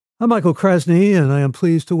I'm Michael Krasny, and I am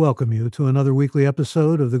pleased to welcome you to another weekly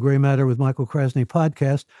episode of the Gray Matter with Michael Krasny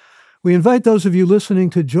podcast. We invite those of you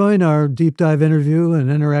listening to join our deep dive interview and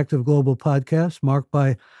interactive global podcast marked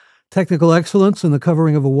by technical excellence and the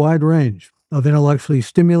covering of a wide range of intellectually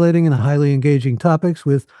stimulating and highly engaging topics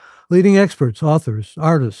with leading experts, authors,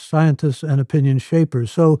 artists, scientists, and opinion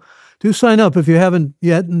shapers. So do sign up if you haven't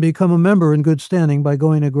yet and become a member in good standing by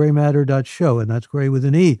going to graymatter.show, and that's gray with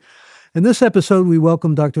an E. In this episode, we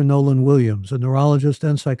welcome Dr. Nolan Williams, a neurologist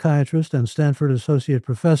and psychiatrist and Stanford associate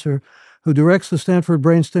professor who directs the Stanford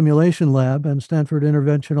Brain Stimulation Lab and Stanford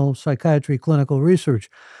Interventional Psychiatry Clinical Research.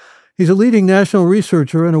 He's a leading national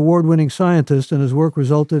researcher and award-winning scientist, and his work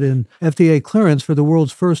resulted in FDA clearance for the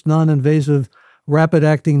world's first non-invasive,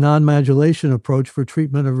 rapid-acting non-modulation approach for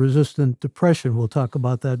treatment of resistant depression. We'll talk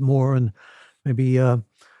about that more and maybe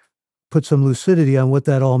put some lucidity on what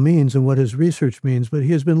that all means and what his research means. But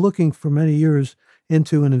he has been looking for many years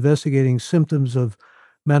into and investigating symptoms of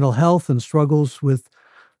mental health and struggles with,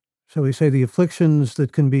 shall we say, the afflictions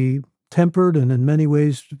that can be tempered and in many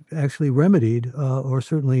ways actually remedied or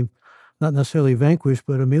certainly not necessarily vanquished,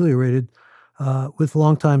 but ameliorated with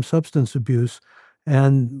long-time substance abuse.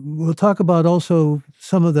 And we'll talk about also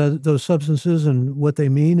some of those substances and what they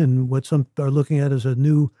mean and what some are looking at as a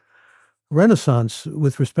new renaissance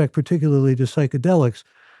with respect particularly to psychedelics.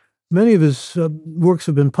 Many of his works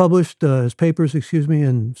have been published, his papers,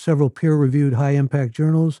 in several peer-reviewed high-impact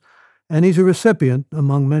journals, and he's a recipient,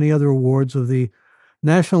 among many other awards, of the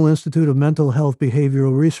National Institute of Mental Health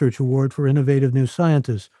Behavioral Research Award for Innovative New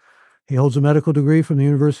Scientists. He holds a medical degree from the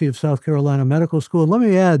University of South Carolina Medical School. And let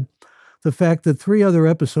me add the fact that 3 other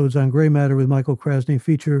episodes on Gray Matter with Michael Krasny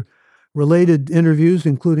feature related interviews,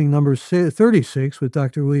 including number 36 with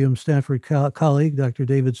Dr. Williams' Stanford colleague, Dr.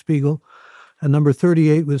 David Spiegel, and number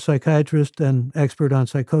 38 with psychiatrist and expert on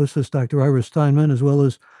psychosis, Dr. Ira Steinman, as well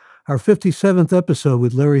as our 57th episode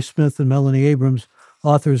with Larry Smith and Melanie Abrams,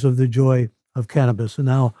 authors of The Joy of Cannabis. And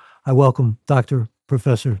now I welcome Dr.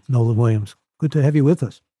 Professor Nolan Williams. Good to have you with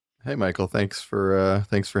us. Hey, Michael. Thanks for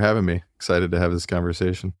having me. Excited to have this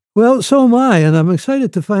conversation. Well, so am I, and I'm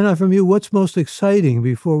excited to find out from you what's most exciting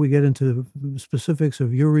before we get into specifics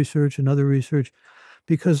of your research and other research,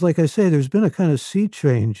 because, like I say, there's been a kind of sea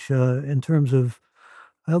change in terms of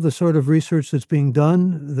the sort of research that's being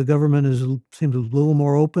done. The government seems a little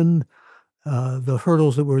more open. The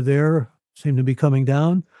hurdles that were there seem to be coming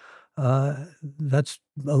down. That's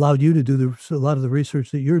allowed you to do a lot of the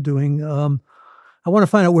research that you're doing. I want to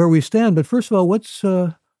find out where we stand, but first of all, what's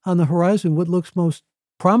on the horizon? What looks most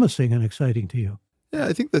promising and exciting to you? Yeah,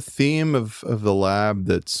 I think the theme of the lab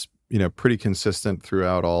that's pretty consistent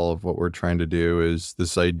throughout all of what we're trying to do is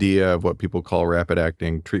this idea of what people call rapid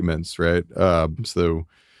acting treatments, right? So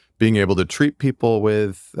being able to treat people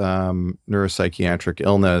with neuropsychiatric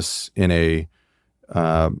illness in a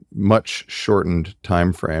much shortened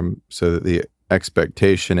time frame, so that the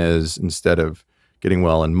expectation is instead of getting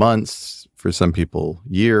well in months, for some people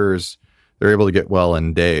years, they're able to get well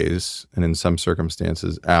in days, and in some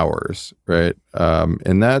circumstances, hours, right?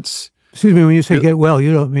 And that's... Excuse me, when you say get well,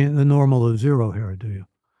 you don't mean the normal of 0 here, do you?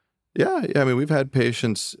 Yeah. I mean, we've had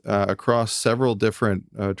patients across several different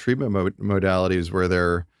treatment modalities where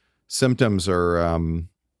their symptoms are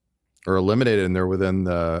eliminated and they're within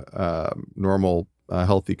the normal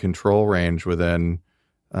healthy control range within,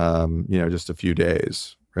 just a few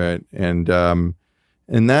days, right? And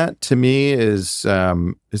that to me is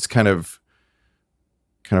kind of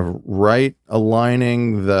right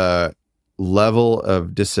aligning the level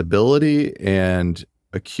of disability and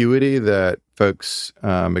acuity that folks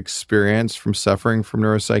experience from suffering from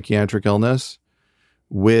neuropsychiatric illness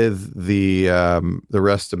with the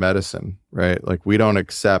rest of medicine, right? Like, we don't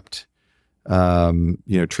accept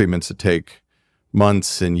treatments that take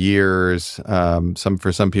months and years,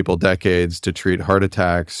 for some people decades, to treat heart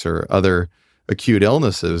attacks or other acute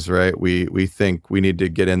illnesses, right? We think we need to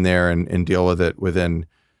get in there and deal with it within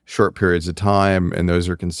short periods of time, and those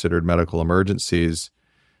are considered medical emergencies.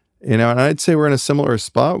 And I'd say we're in a similar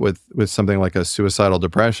spot with something like a suicidal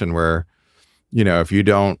depression, where, if you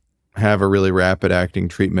don't have a really rapid acting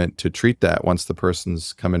treatment to treat that once the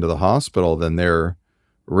person's come into the hospital, then their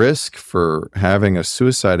risk for having a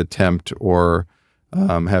suicide attempt or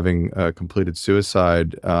having a completed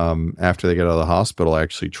suicide after they get out of the hospital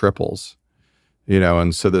actually triples.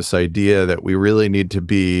 And so this idea that we really need to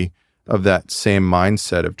be of that same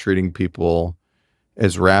mindset of treating people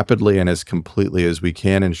as rapidly and as completely as we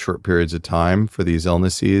can in short periods of time for these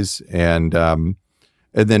illnesses. And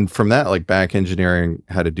then from that, like, back engineering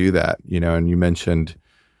how to do that, and you mentioned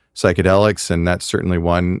psychedelics, and that's certainly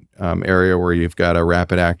one area where you've got a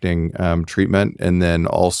rapid acting treatment, and then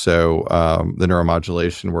also the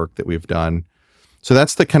neuromodulation work that we've done. So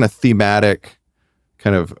that's the kind of thematic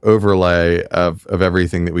kind of overlay of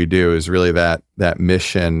everything that we do, is really that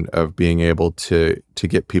mission of being able to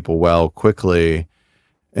get people well quickly.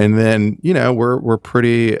 And then, we're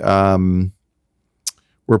pretty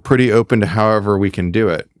open to however we can do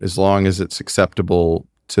it, as long as it's acceptable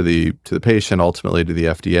to the patient, ultimately to the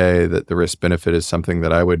FDA, that the risk benefit is something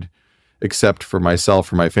that I would accept for myself,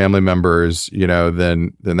 for my family members,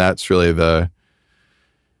 then that's really the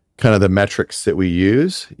kind of the metrics that we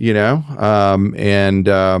use, and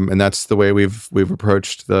that's the way we've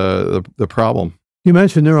approached the problem. You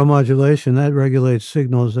mentioned neuromodulation. That regulates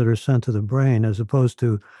signals that are sent to the brain, as opposed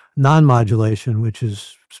to non-modulation, which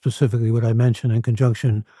is specifically what I mentioned in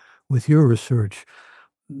conjunction with your research.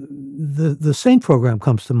 The SAINT program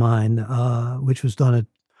comes to mind, which was done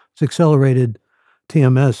it's accelerated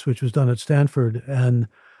TMS, which was done at Stanford, and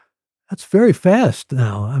that's very fast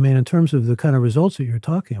now. I mean, in terms of the kind of results that you're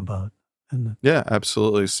talking about. Yeah,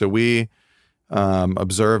 absolutely. So we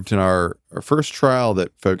observed in our first trial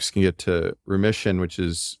that folks can get to remission, which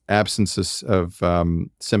is absences of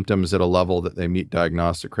symptoms at a level that they meet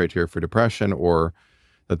diagnostic criteria for depression, or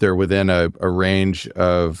that they're within a range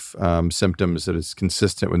of symptoms that is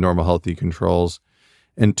consistent with normal healthy controls,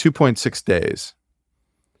 in 2.6 days.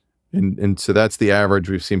 And so that's the average.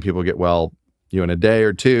 We've seen people get well, in a day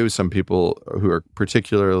or two. Some people who are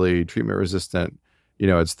particularly treatment resistant,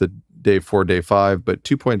 it's the day 4, day 5, but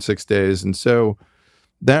 2.6 days. And so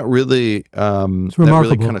that really, it's remarkable. That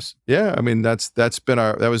really kind of, I mean,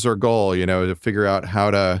 that was our goal, to figure out how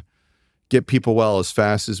to get people well as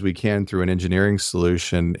fast as we can through an engineering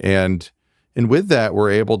solution. And with that,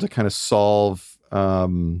 we're able to kind of solve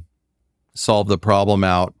the problem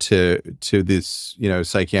out to this,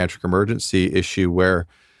 psychiatric emergency issue, where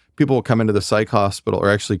people will come into the psych hospital, or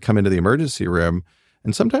actually come into the emergency room,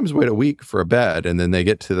 and sometimes wait a week for a bed. And then they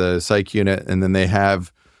get to the psych unit, and then they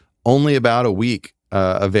have only about a week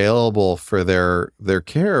available for their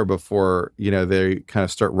care before, they kind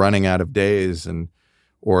of start running out of days,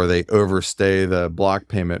 or they overstay the block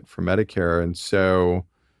payment for Medicare. And so,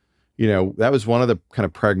 that was one of the kind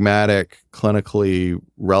of pragmatic, clinically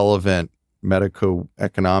relevant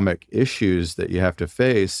medico-economic issues that you have to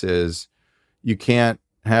face, is you can't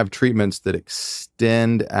have treatments that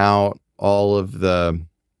extend out all of the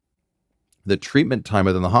treatment time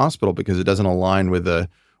within the hospital, because it doesn't align with the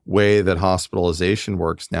way that hospitalization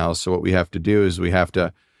works now. So what we have to do is we have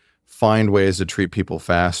to find ways to treat people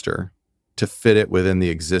faster, to fit it within the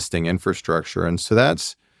existing infrastructure. And so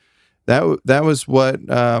that was what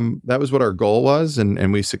our goal was,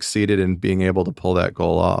 and we succeeded in being able to pull that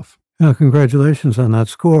goal off. Yeah, congratulations on that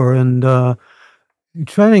score. And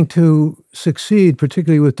trying to succeed,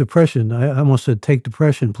 particularly with depression. I almost said, take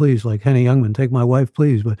depression, please, like Henny Youngman, take my wife,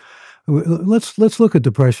 please. But let's look at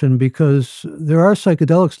depression, because there are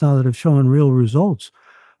psychedelics now that have shown real results.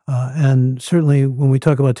 And certainly when we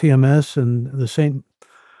talk about TMS and the same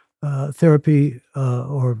therapy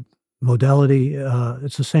or modality,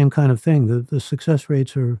 it's the same kind of thing. The success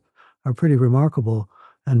rates are pretty remarkable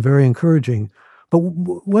and very encouraging. But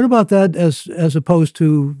what about that as opposed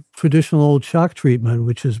to traditional old shock treatment,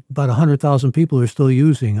 which is about 100,000 people are still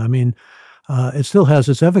using? I mean, it still has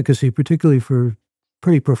its efficacy, particularly for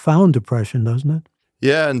pretty profound depression, doesn't it?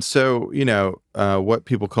 Yeah, and so, what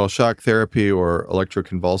people call shock therapy or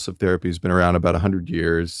electroconvulsive therapy has been around about 100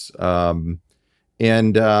 years. And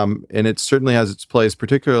it certainly has its place,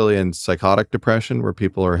 particularly in psychotic depression, where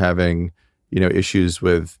people are having, issues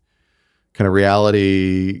with kind of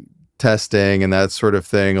reality testing and that sort of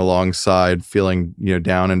thing, alongside feeling,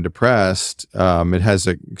 down and depressed. It has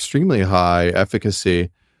an extremely high efficacy.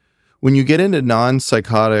 When you get into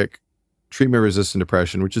non-psychotic treatment-resistant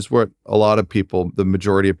depression, which is what a lot of people, the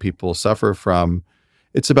majority of people, suffer from,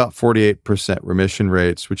 it's about 48% remission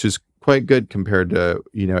rates, which is quite good compared to,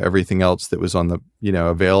 everything else that was on the,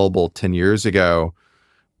 available 10 years ago.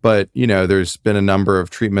 But, there's been a number of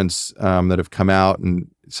treatments that have come out, and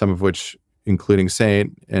some of which, including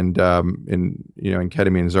SAINT and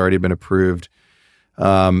ketamine, has already been approved,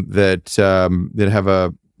 that have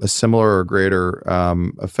a similar or greater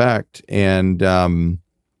effect. And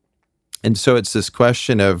so it's this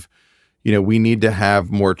question of, we need to have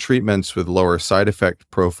more treatments with lower side effect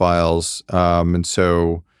profiles. And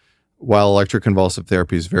so while electroconvulsive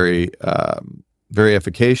therapy is very, very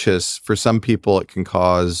efficacious, for some people it can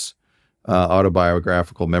cause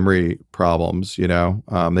autobiographical memory problems.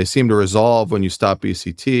 They seem to resolve when you stop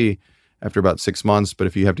ECT after about 6 months, but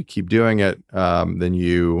if you have to keep doing it, then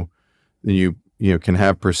you can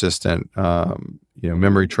have persistent,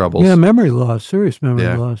 memory troubles. Yeah, memory loss, serious memory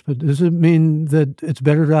Yeah. loss. But does it mean that it's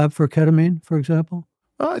better to opt for ketamine, for example?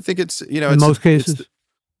 Well, I think it's, In most cases?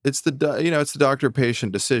 it's the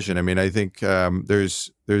doctor-patient decision. I mean, I think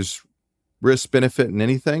there's risk benefit in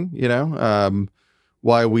anything.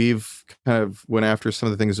 Why we've kind of went after some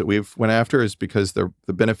of the things that we've went after is because the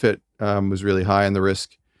benefit was really high and the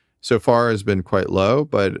risk so far has been quite low.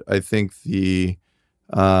 But I think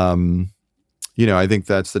I think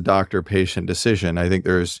that's the doctor-patient decision. I think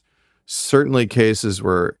there's certainly cases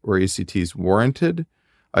where ECT is warranted.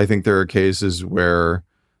 I think there are cases where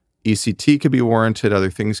ECT could be warranted,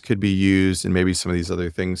 other things could be used, and maybe some of these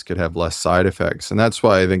other things could have less side effects. And that's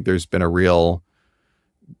why I think there's been a real,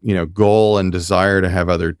 goal and desire to have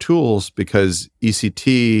other tools, because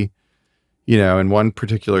ECT, in one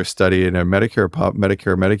particular study in a Medicare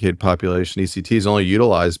Medicaid population, ECT is only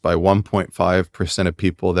utilized by 1.5% of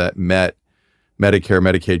people that met Medicare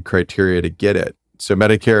Medicaid criteria to get it. So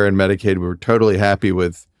Medicare and Medicaid were totally happy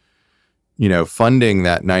with funding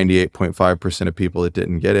that 98.5% of people that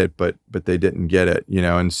didn't get it, but they didn't get it,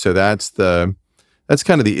 and so that's kind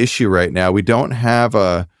of the issue right now. We don't have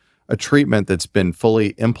a treatment that's been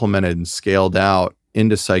fully implemented and scaled out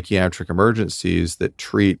into psychiatric emergencies that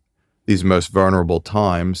treat these most vulnerable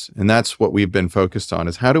times. And that's what we've been focused on,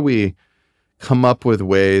 is how do we come up with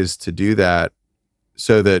ways to do that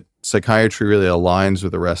so that psychiatry really aligns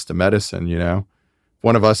with the rest of medicine.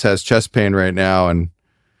 One of us has chest pain right now and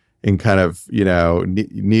kind of,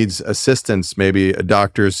 needs assistance, maybe a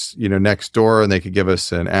doctor's, next door, and they could give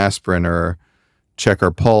us an aspirin or check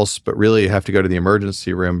our pulse, but really you have to go to the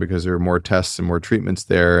emergency room because there are more tests and more treatments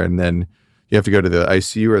there. And then you have to go to the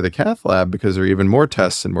ICU or the cath lab because there are even more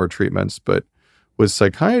tests and more treatments. But with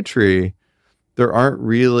psychiatry, there aren't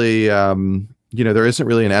really, there isn't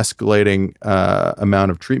really an escalating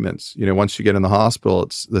amount of treatments. Once you get in the hospital,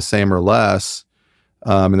 it's the same or less.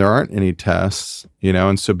 And there aren't any tests,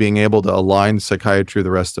 and so being able to align psychiatry with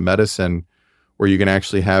the rest of medicine, where you can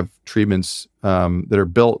actually have treatments that are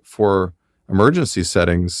built for emergency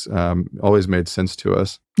settings, always made sense to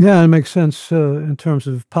us. Yeah, it makes sense in terms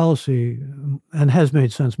of policy, and has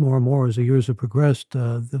made sense more and more as the years have progressed.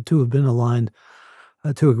 The two have been aligned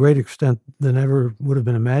to a greater extent than ever would have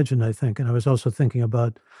been imagined, I think. And I was also thinking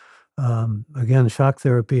about, again, shock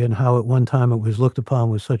therapy and how at one time it was looked upon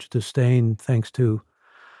with such disdain, thanks to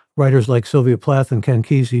writers like Sylvia Plath and Ken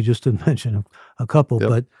Kesey, just to mention a couple. Yep.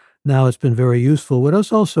 But now it's been very useful.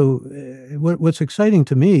 What's exciting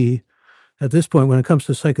to me at this point when it comes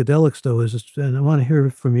to psychedelics, though, and I want to hear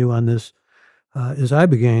from you on this, is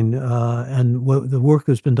Ibogaine and what the work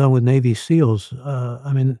that's been done with Navy SEALs.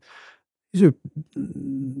 I mean, these are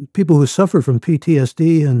people who suffer from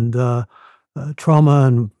PTSD and trauma,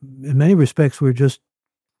 and in many respects,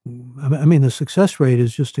 the success rate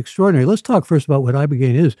is just extraordinary. Let's talk first about what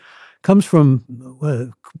Ibogaine is. Comes from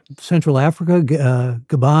Central Africa,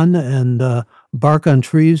 Gabon, and bark on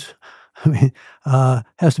trees.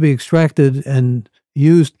 Has to be extracted and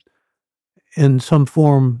used in some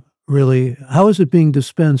form, really. How is it being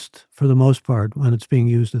dispensed for the most part when it's being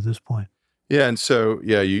used at this point? Yeah, and so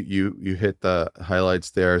you hit the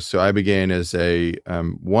highlights there. So Ibogaine is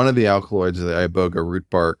one of the alkaloids of the iboga root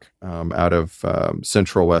bark out of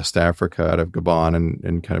Central West Africa, out of Gabon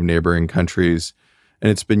and kind of neighboring countries,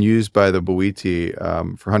 and it's been used by the Bwiti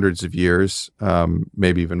for hundreds of years,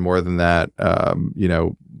 maybe even more than that.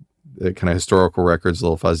 The kind of historical records a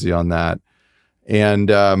little fuzzy on that. And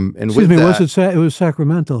excuse me, it was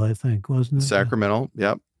sacramental, I think, wasn't it? Sacramental,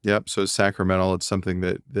 yep. So it's sacramental. It's something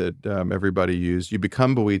that everybody used. You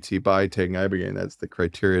become Bwiti by taking Ibogaine. That's the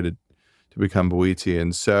criteria to become Bwiti.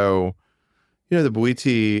 And so, the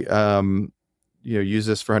Bwiti, use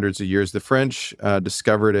this for hundreds of years. The French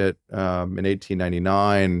discovered it in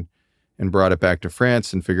 1899 and brought it back to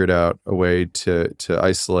France and figured out a way to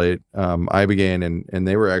isolate Ibogaine, and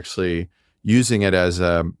they were actually using it as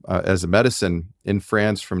a medicine in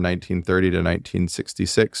France from 1930 to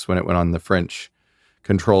 1966 when it went on the French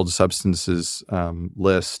controlled substances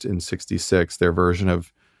list in 66, their version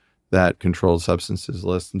of that controlled substances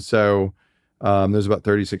list. And so there's about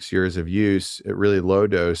 36 years of use at really low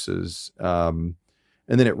doses.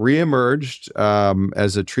 And then it reemerged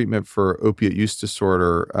as a treatment for opiate use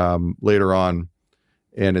disorder later on.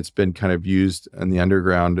 And it's been kind of used in the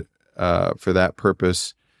underground for that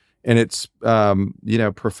purpose. And it's,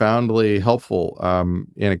 profoundly helpful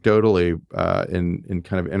anecdotally in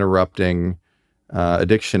kind of interrupting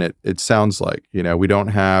addiction. It sounds like, we don't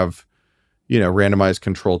have, randomized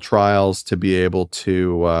controlled trials to be able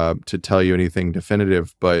to tell you anything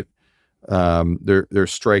definitive, but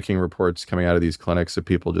There's striking reports coming out of these clinics of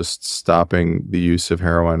people just stopping the use of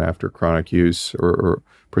heroin after chronic use or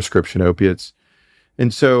prescription opiates.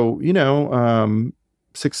 And so,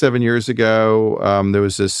 6, 7 years ago, there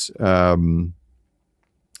was this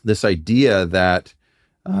idea that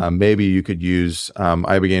maybe you could use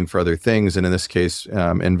ibogaine for other things, and in this case,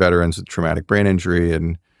 in veterans with traumatic brain injury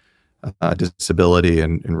and disability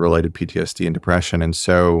and related PTSD and depression. And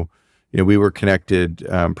so, we were connected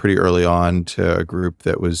pretty early on to a group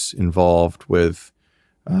that was involved with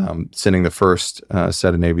sending the first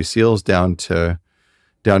set of Navy SEALs down to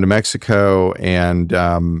Mexico, and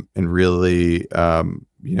really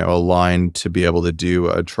aligned to be able to do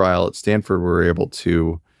a trial at Stanford. We were able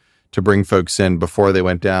to bring folks in before they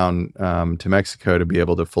went down to Mexico to be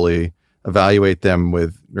able to fully evaluate them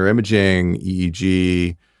with neuroimaging,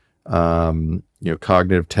 EEG,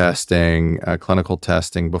 cognitive testing, clinical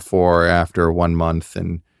testing before, after 1 month,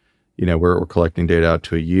 and we're collecting data out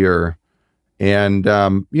to a year. And I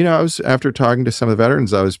was, after talking to some of the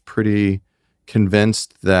veterans, I was pretty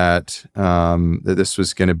convinced that that this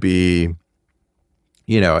was going to be,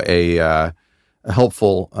 a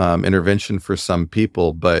helpful intervention for some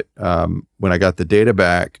people. But when I got the data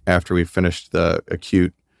back after we finished the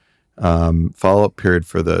acute follow-up period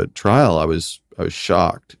for the trial, I was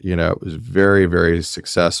shocked. It was very, very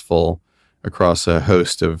successful across a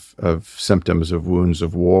host of symptoms of wounds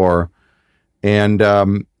of war. And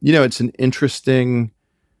it's an interesting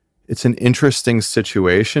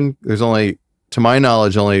situation. There's only, to my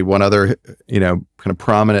knowledge, only one other, kind of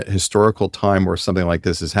prominent historical time where something like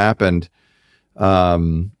this has happened.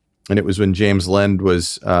 And it was when James Lind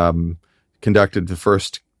was conducted the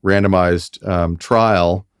first randomized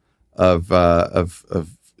trial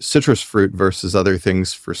of citrus fruit versus other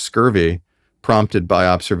things for scurvy, prompted by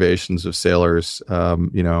observations of sailors,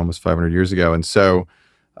 almost 500 years ago. And so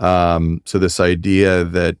this idea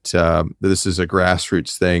that this is a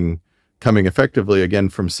grassroots thing coming effectively again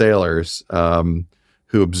from sailors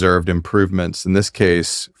who observed improvements, in this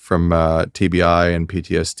case from TBI and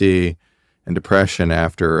PTSD and depression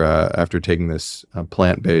after taking this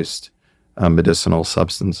plant-based medicinal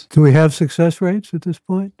substance. Do we have success rates at this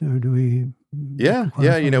point, or do we? Yeah.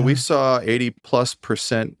 We saw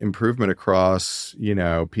 80+% improvement across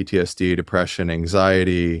PTSD, depression,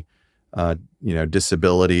 anxiety,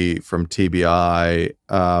 disability from TBI.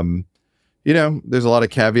 There's a lot of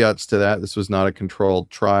caveats to that. This was not a controlled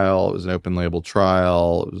trial. It was an open label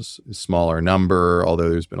trial. It was a smaller number, although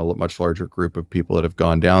there's been a much larger group of people that have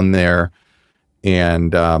gone down there.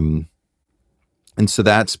 And so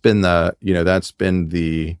that's been the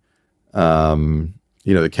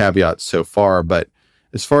the caveat so far. But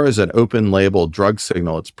as far as an open label drug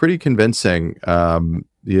signal, it's pretty convincing,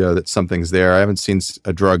 that something's there. I haven't seen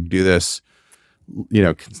a drug do this,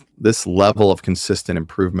 this level of consistent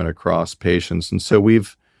improvement across patients. And so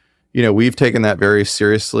we've taken that very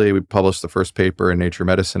seriously. We published the first paper in Nature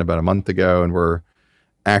Medicine about a month ago, and we're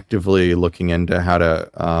actively looking into how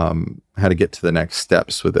to get to the next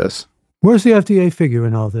steps with this. Where's the FDA figure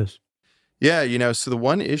in all this? Yeah, so the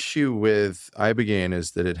one issue with Ibogaine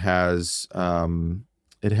is that it has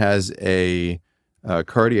a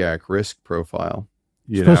cardiac risk profile.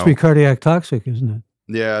 It's supposed to be cardiac toxic, isn't it?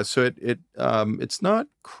 Yeah, so it's not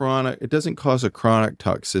chronic. It doesn't cause a chronic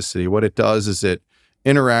toxicity. What it does is it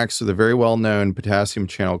interacts with a very well-known potassium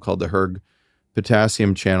channel called the Hurg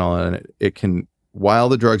potassium channel, and it can, while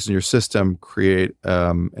the drug's in your system, create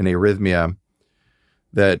an arrhythmia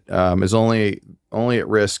that is only at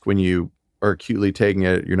risk when you are acutely taking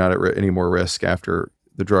it. You're not at any more risk after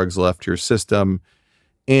the drug's left your system,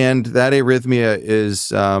 and that arrhythmia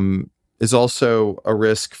is also a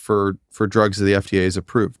risk for drugs that the FDA has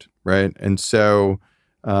approved, right? And so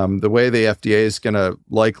the way the FDA is going to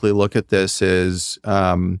likely look at this is,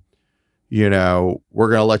 we're going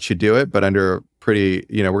to let you do it, but under pretty,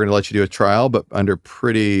 we're going to let you do a trial, but under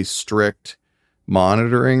pretty strict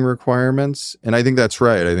monitoring requirements. And I think that's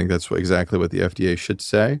right. I think that's exactly what the FDA should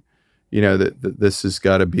say. That this has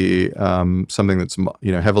got to be something that's,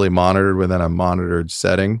 heavily monitored within a monitored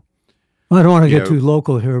setting. Well, I don't want to get too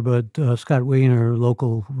local here, but Scott Wiener,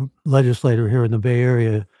 local legislator here in the Bay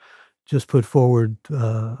Area, just put forward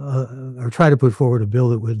or tried to put forward a bill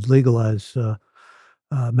that would legalize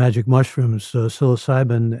magic mushrooms,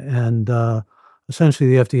 psilocybin, and essentially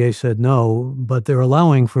the FDA said no, but they're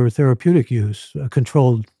allowing for therapeutic use,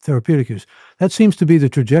 controlled therapeutic use. That seems to be the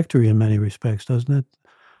trajectory in many respects, doesn't it?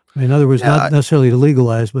 In other words, not necessarily to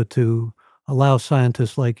legalize, but to allow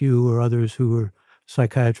scientists like you or others who are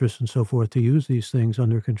psychiatrists and so forth to use these things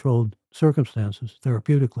under controlled circumstances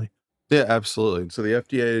therapeutically. Yeah, absolutely. So the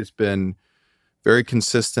FDA has been very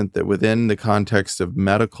consistent that within the context of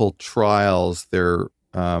medical trials, they're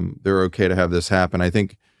okay to have this happen. I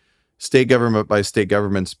think state government by state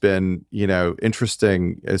government's been,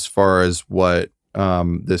 interesting as far as what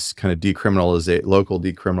this kind of local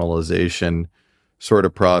decriminalization sort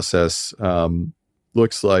of process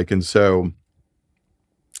looks like. And so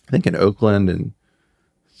I think in Oakland and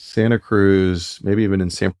Santa Cruz, maybe even in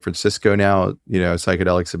San Francisco now,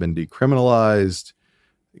 psychedelics have been decriminalized.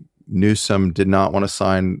 Newsom did not want to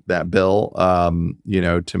sign that bill,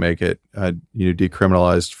 to make it,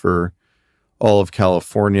 decriminalized for all of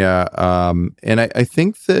California. And I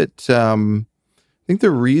think that,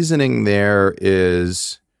 the reasoning there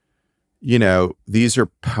is, these are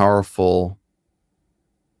powerful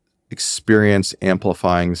experience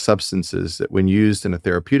amplifying substances that when used in a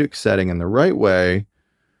therapeutic setting in the right way,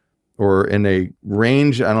 or in a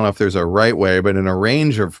range, I don't know if there's a right way, but in a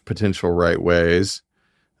range of potential right ways,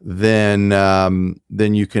 then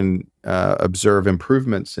you can observe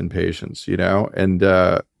improvements in patients, and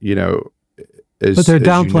but they're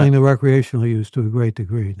downplaying the recreational use to a great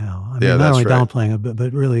degree now. I mean, not only downplaying it,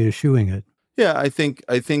 but really eschewing it. Yeah, I think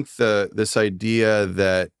this idea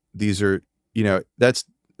that these are, that's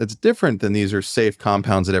different than these are safe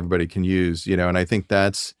compounds that everybody can use, and I think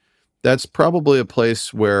that's probably a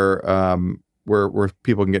place where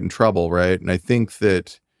people can get in trouble, right? And I think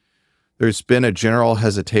that there's been a general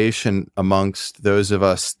hesitation amongst those of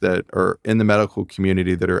us that are in the medical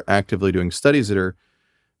community that are actively doing studies that are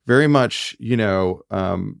very much, kind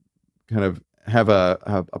of have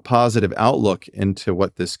a positive outlook into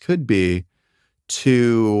what this could be,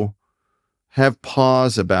 to have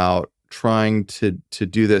pause about trying to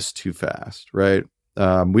do this too fast, right?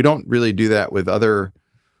 We don't really do that with other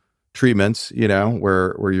treatments,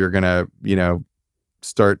 where you're gonna,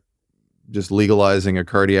 start just legalizing a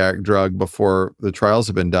cardiac drug before the trials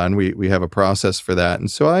have been done. We have a process for that, and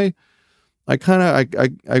so I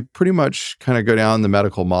pretty much kind of go down the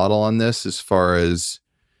medical model on this as far as,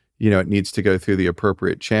 it needs to go through the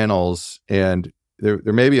appropriate channels, and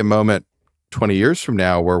there may be a moment 20 years from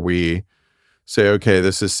now where we say, okay,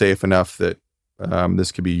 this is safe enough that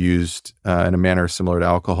this could be used in a manner similar to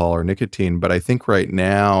alcohol or nicotine. But I think right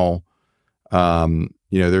now,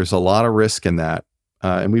 there's a lot of risk in that.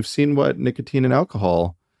 And we've seen what nicotine and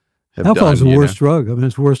alcohol have done. Alcohol is the worst drug. I mean,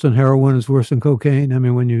 it's worse than heroin. It's worse than cocaine. I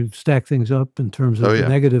mean, when you stack things up in terms of the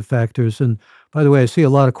negative factors. And by the way, I see a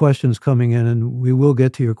lot of questions coming in, and we will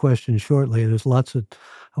get to your questions shortly. There's lots that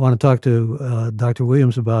I want to talk to Dr.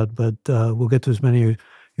 Williams about, but we'll get to as many of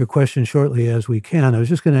your questions shortly as we can. I was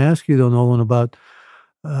just going to ask you, though, Nolan, about,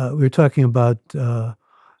 we were talking about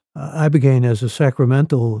Ibogaine as a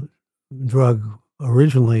sacramental drug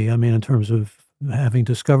originally, I mean, in terms of having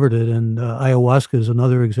discovered it, and ayahuasca is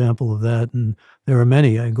another example of that, and there are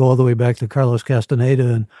many. I go all the way back to Carlos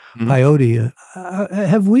Castaneda and peyote.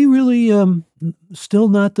 Have we really still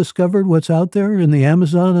not discovered what's out there in the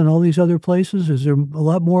Amazon and all these other places? Is there a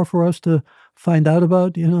lot more for us to find out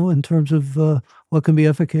about, in terms of what can be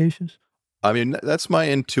efficacious? I mean, that's my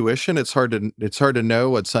intuition. It's hard to know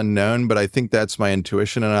what's unknown, but I think that's my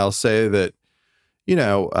intuition. And I'll say that,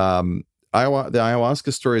 the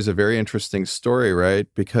ayahuasca story is a very interesting story, right?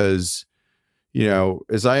 Because,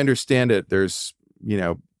 as I understand it, there's,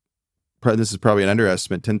 this is probably an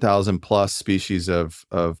underestimate, 10,000 plus species of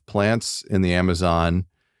plants in the Amazon.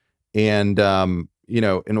 And,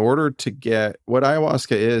 in order to get what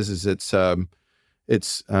ayahuasca is it's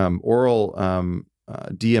oral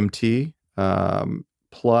DMT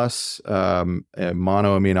plus a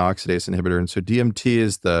monoamine oxidase inhibitor. And so DMT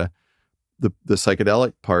is the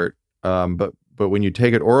psychedelic part. But when you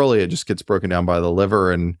take it orally, it just gets broken down by the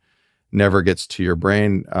liver and never gets to your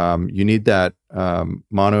brain. You need that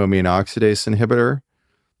monoamine oxidase inhibitor,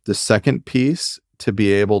 the second piece, to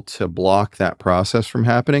be able to block that process from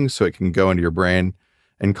happening so it can go into your brain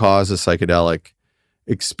and cause a psychedelic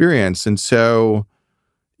experience. And so,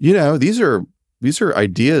 these are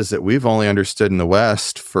ideas that we've only understood in the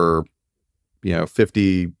West for,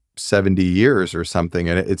 50, 70 years or something.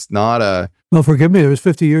 And it's not well, forgive me, there was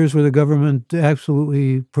 50 years where the government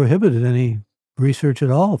absolutely prohibited any research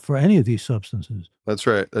at all for any of these substances. That's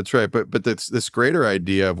right. But this greater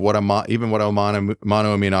idea of what what a monoamine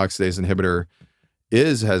oxidase inhibitor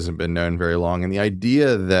hasn't been known very long. And the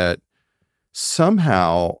idea that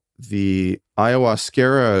somehow the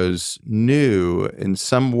ayahuasqueros knew in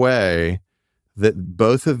some way that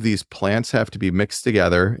both of these plants have to be mixed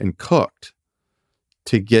together and cooked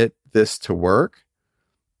to get this to work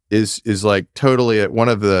is like totally one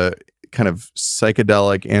of the kind of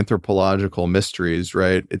psychedelic anthropological mysteries,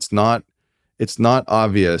 right? It's not it's not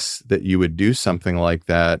obvious that you would do something like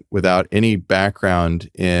that without any background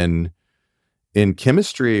in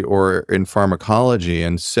chemistry or in pharmacology.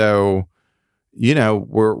 And so, you know,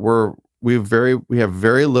 we have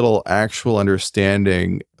very little actual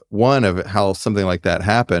understanding, one, of how something like that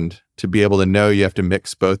happened, to be able to know you have to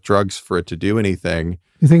mix both drugs for it to do anything.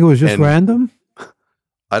 You think it was just And random?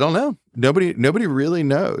 I don't know. Nobody really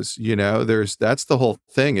knows. You know, that's the whole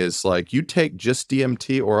thing, is like, you take just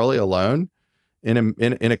DMT orally alone in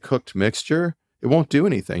a cooked mixture, it won't do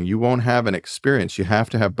anything. You won't have an experience. You have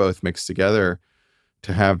to have both mixed together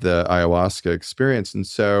to have the ayahuasca experience. And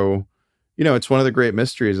so, you know, it's one of the great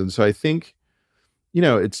mysteries. And so I think, you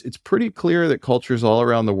know, it's pretty clear that cultures all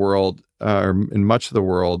around the world, or in much of the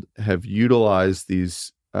world, have utilized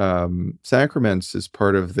these sacraments as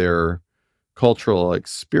part of their cultural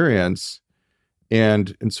experience.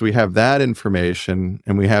 And so we have that information,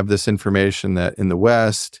 and we have this information that in the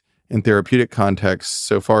West, in therapeutic contexts,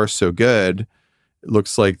 so far so good. It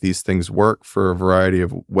looks like these things work for a variety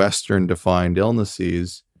of Western defined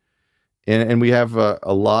illnesses. And we have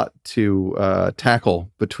a lot to tackle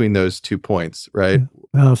between those 2 points, right?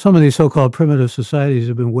 Some of these so-called primitive societies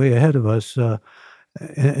have been way ahead of us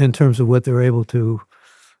in terms of what they're able to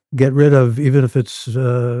get rid of, even if it's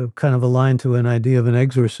kind of aligned to an idea of an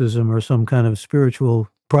exorcism or some kind of spiritual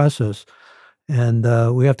process. And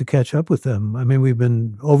we have to catch up with them. I mean, we've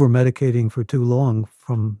been over-medicating for too long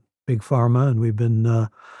from big pharma, and we've been,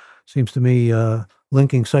 seems to me,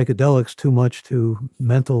 linking psychedelics too much to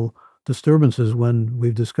mental disturbances, when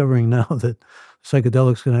we're discovering now that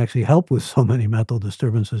psychedelics can actually help with so many mental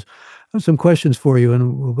disturbances. I have some questions for you,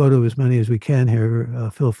 and we'll go to as many as we can here.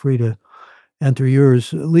 Feel free to enter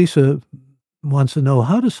yours. Lisa wants to know,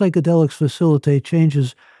 how do psychedelics facilitate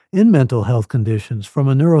changes in mental health conditions from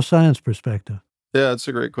a neuroscience perspective? Yeah, that's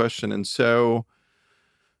a great question. And so,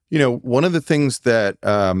 you know, one of the things that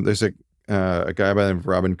there's a guy by the name of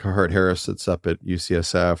Robin Carhart Harris that's up at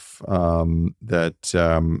UCSF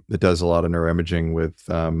that does a lot of neuroimaging with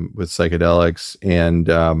psychedelics,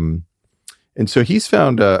 and so he's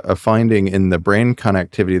found a finding in the brain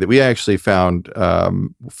connectivity that we actually found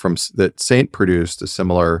from that Saint produced a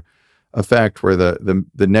similar effect, where the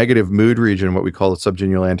negative mood region, what we call the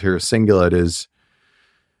subgenual anterior cingulate, is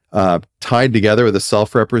tied together with a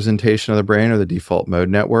self-representation of the brain, or the default mode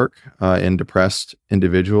network, in depressed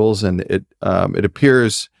individuals. And it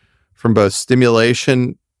appears from both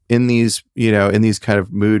stimulation in these kind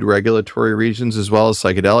of mood regulatory regions, as well as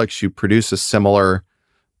psychedelics, you produce a similar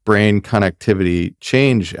brain connectivity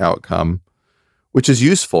change outcome, which is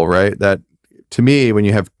useful, right? That, to me, when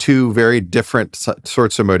you have two very different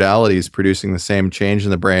sorts of modalities producing the same change in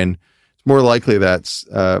the brain, it's more likely that's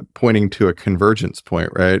pointing to a convergence point,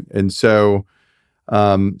 right? And so,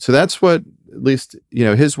 so that's what, at least, you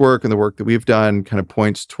know, his work and the work that we've done kind of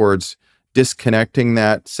points towards disconnecting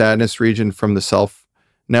that sadness region from the self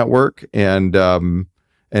network, and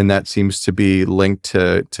that seems to be linked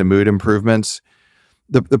to mood improvements.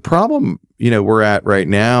 The problem, you know, we're at right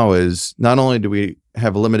now is, not only do we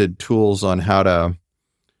have limited tools on how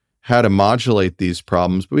to modulate these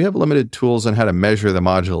problems, but we have limited tools on how to measure the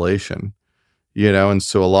modulation, you know. And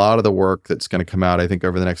so a lot of the work that's going to come out, I think,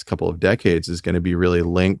 over the next couple of decades is going to be really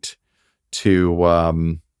linked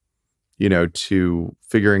to, you know, to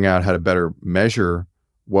figuring out how to better measure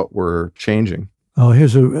what we're changing. Oh,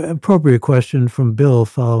 here's an appropriate question from Bill,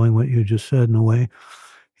 following what you just said in a way.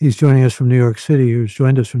 He's joining us from New York City. He's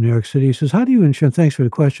joined us from New York City. He says, how do you ensure, thanks for the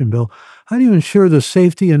question, Bill, how do you ensure the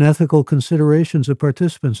safety and ethical considerations of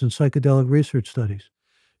participants in psychedelic research studies?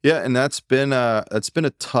 Yeah, and that's been a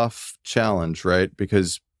tough challenge, right?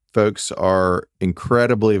 Because folks are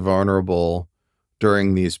incredibly vulnerable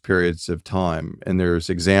during these periods of time. And there's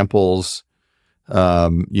examples,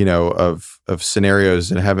 you know, of scenarios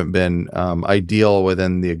that haven't been ideal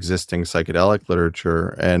within the existing psychedelic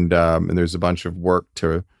literature, and there's a bunch of work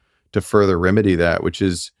to further remedy that, which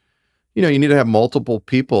is, you know, you need to have multiple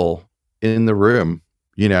people in the room.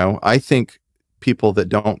 You know, I think people that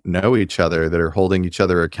don't know each other, that are holding each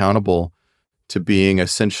other accountable to being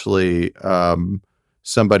essentially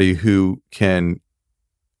somebody who can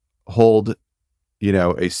hold, you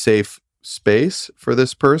know, a safe space for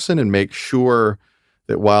this person, and make sure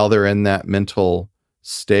that while they're in that mental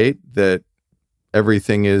state, that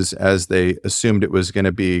everything is as they assumed it was going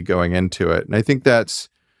to be going into it. And I think that's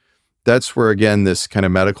where, again, this kind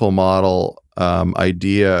of medical model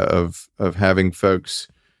idea of having folks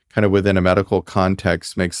kind of within a medical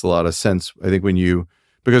context makes a lot of sense. I think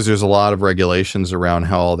because there's a lot of regulations around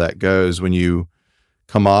how all that goes, when you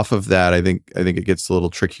come off of that, I think it gets a little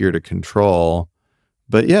trickier to control.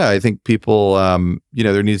 But yeah, I think people,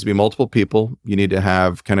 there needs to be multiple people. You need to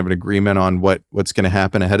have kind of an agreement on what's going to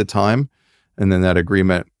happen ahead of time. And then that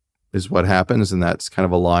agreement is what happens. And that's kind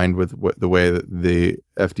of aligned with the way that the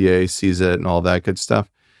FDA sees it and all that good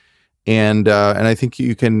stuff. And I think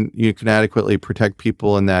you can adequately protect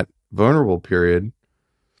people in that vulnerable period.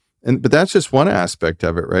 But that's just one aspect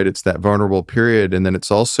of it, right? It's that vulnerable period. And then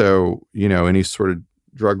it's also, any sort of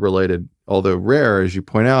drug-related, although rare, as you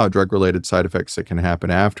point out, drug-related side effects that can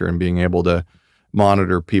happen after, and being able to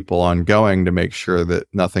monitor people ongoing to make sure that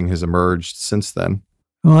nothing has emerged since then.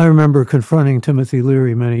 Well, I remember confronting Timothy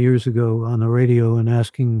Leary many years ago on the radio and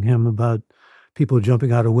asking him about people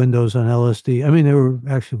jumping out of windows on LSD. I mean, there were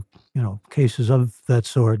actually, cases of that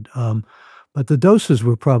sort, but the doses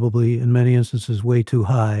were probably, in many instances, way too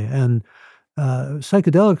high. And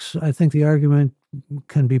psychedelics, I think the argument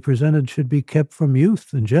can be presented, should be kept from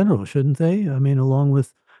youth in general, shouldn't they? I mean, along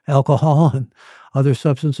with alcohol and other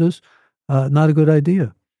substances, not a good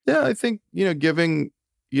idea. Yeah, I think, giving,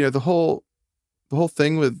 the whole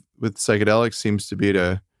thing with psychedelics seems to be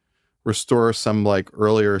to restore some like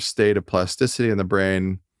earlier state of plasticity in the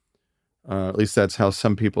brain. At least that's how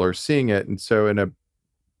some people are seeing it. And so in a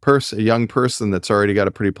young person that's already got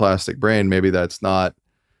a pretty plastic brain, maybe that's not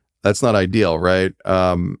ideal, right?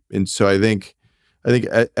 And so I think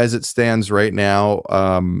as it stands right now,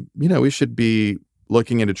 we should be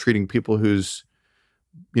looking into treating people whose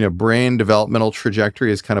brain developmental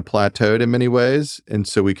trajectory is kind of plateaued in many ways, and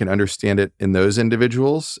so we can understand it in those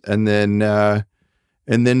individuals, and then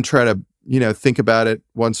try to think about it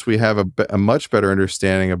once we have a much better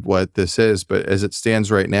understanding of what this is. But as it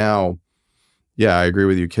stands right now, yeah, I agree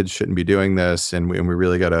with you. Kids shouldn't be doing this, and we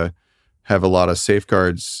really got to have a lot of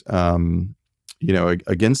safeguards,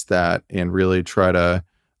 against that, and really try to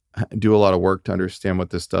do a lot of work to understand what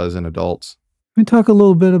this does in adults. Can we talk a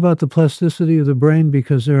little bit about the plasticity of the brain?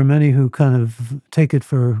 Because there are many who kind of take it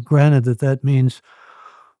for granted that means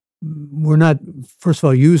we're not, first of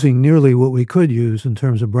all, using nearly what we could use in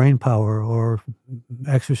terms of brain power, or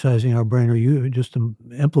exercising our brain, or just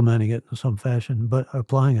implementing it in some fashion, but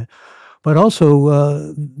applying it. But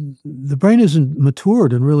also, the brain isn't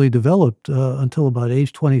matured and really developed until about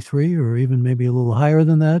age 23, or even maybe a little higher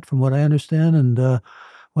than that, from what I understand. And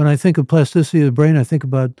when I think of plasticity of the brain, I think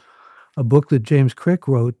about a book that James Crick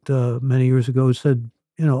wrote many years ago. It said,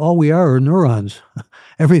 all we are neurons.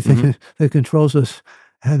 Everything Mm-hmm. that controls us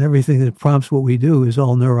and everything that prompts what we do is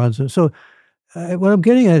all neurons. And so what I'm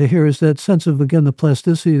getting at here is that sense of, again, the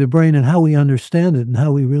plasticity of the brain and how we understand it and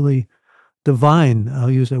how we really divine,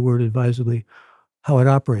 I'll use that word advisedly, how it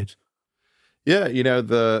operates. Yeah,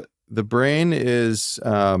 the brain is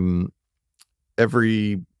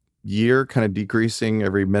every year kind of decreasing,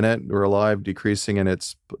 every minute we're alive decreasing in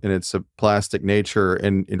its plastic nature.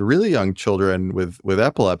 And in really young children with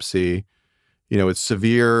epilepsy, it's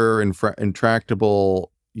severe,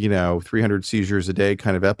 intractable, 300 seizures a day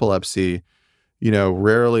kind of epilepsy.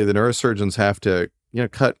 Rarely the neurosurgeons have to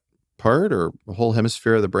cut part or a whole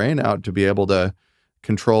hemisphere of the brain out to be able to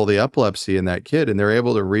control the epilepsy in that kid, and they're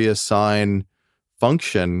able to reassign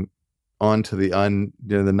function onto the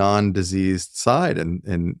the non-diseased side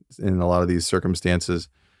in a lot of these circumstances.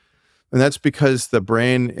 And that's because the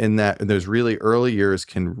brain in those really early years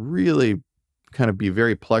can really kind of be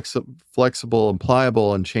very flexible and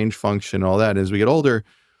pliable and change function, all that. And as we get older,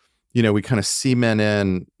 we kind of cement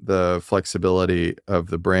in the flexibility of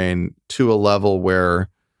the brain to a level where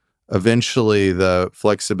eventually the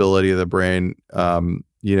flexibility of the brain,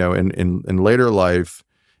 in later life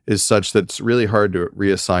is such that it's really hard to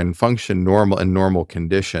reassign function normal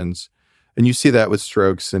conditions. And you see that with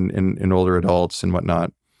strokes in older adults and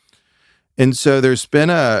whatnot. And so there's been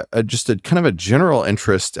just a kind of a general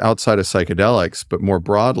interest outside of psychedelics, but more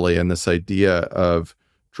broadly in this idea of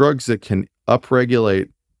drugs that can upregulate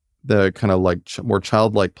the kind of like more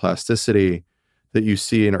childlike plasticity that you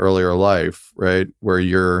see in earlier life, right? Where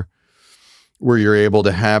you're able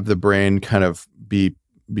to have the brain kind of be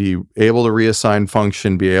able to reassign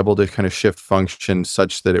function, be able to kind of shift function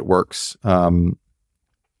such that it works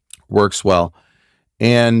well.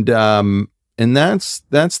 And that's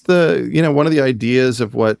the, one of the ideas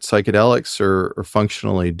of what psychedelics are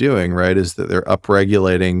functionally doing, right? Is that they're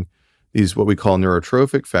upregulating these, what we call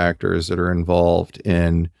neurotrophic factors that are involved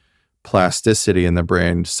in plasticity in the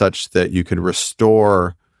brain, such that you can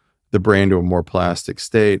restore the brain to a more plastic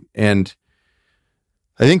state. And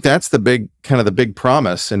I think that's the big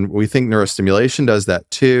promise. And we think neurostimulation does that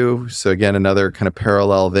too. So again, another kind of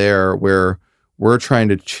parallel there, where we're trying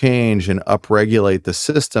to change and upregulate the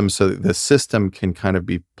system so that the system can kind of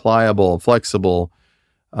be pliable and flexible,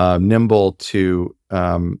 nimble to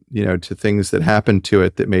to things that happen to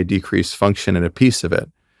it that may decrease function in a piece of it.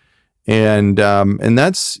 And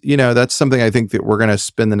that's something I think that we're going to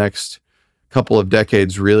spend the next couple of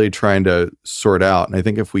decades really trying to sort out. And I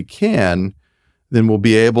think if we can, then we'll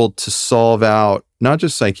be able to solve out not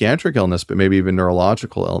just psychiatric illness, but maybe even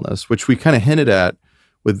neurological illness, which we kind of hinted at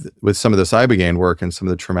with some of this Ibogaine work and some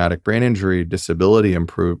of the traumatic brain injury disability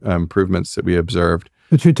improvements that we observed.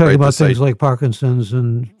 But you're talking about things like Parkinson's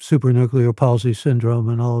and supranuclear palsy syndrome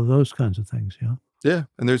and all of those kinds of things, yeah? Yeah,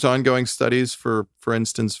 and there's ongoing studies for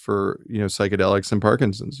instance, for psychedelics and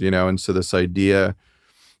Parkinson's, and so this idea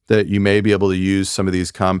that you may be able to use some of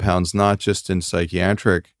these compounds not just in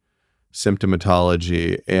psychiatric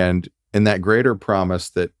symptomatology, and in that greater promise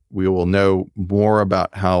that we will know more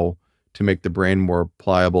about how to make the brain more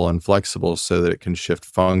pliable and flexible so that it can shift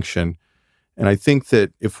function. And I think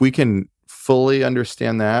that if we can fully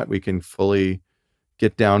understand that, we can fully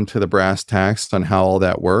get down to the brass tacks on how all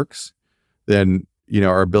that works, then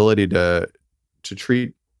our ability to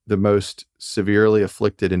treat the most severely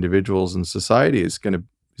afflicted individuals in society is going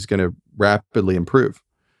to rapidly improve.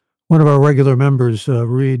 One of our regular members,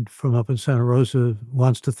 Reed from up in Santa Rosa,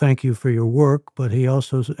 wants to thank you for your work, but he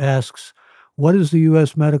also asks, what is the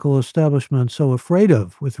U.S. medical establishment so afraid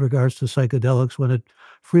of with regards to psychedelics when it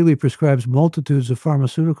freely prescribes multitudes of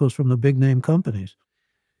pharmaceuticals from the big name companies?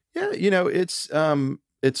 Yeah, it's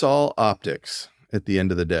all optics at the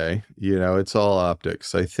end of the day. It's all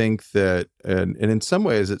optics. I think that, and in some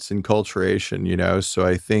ways it's enculturation, so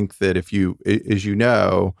I think that if you, as in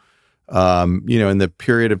the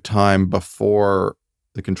period of time before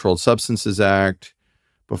the Controlled Substances Act,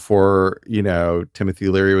 before, Timothy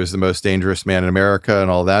Leary was the most dangerous man in America and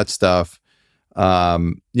all that stuff,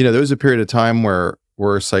 there was a period of time where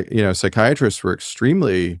psychiatrists were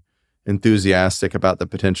extremely enthusiastic about the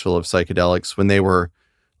potential of psychedelics when they were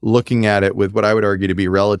looking at it with what I would argue to be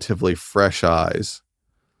relatively fresh eyes,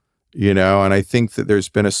 and I think that there's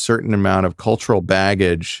been a certain amount of cultural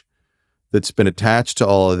baggage that's been attached to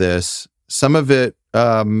all of this. Some of it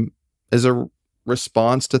as a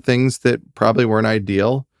response to things that probably weren't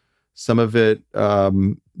ideal. Some of it,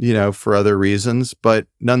 for other reasons, but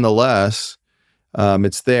nonetheless,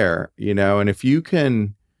 it's there, and if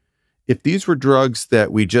these were drugs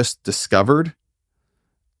that we just discovered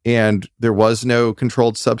and there was no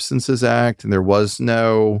Controlled Substances Act and there was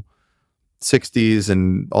no 60s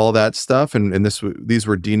and all that stuff, and these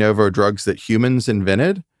were de novo drugs that humans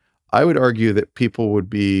invented, I would argue that people would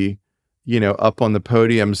be, up on the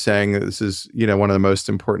podium saying that this is, one of the most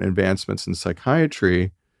important advancements in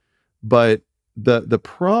psychiatry. But the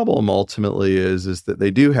problem ultimately is that they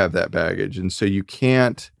do have that baggage, and so you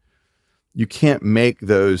can't make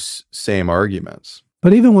those same arguments.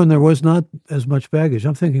 But even when there was not as much baggage,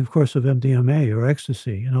 I'm thinking, of course, of MDMA or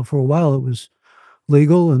ecstasy. For a while it was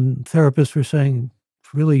legal, and therapists were saying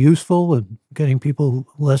it's really useful and getting people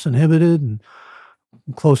less inhibited and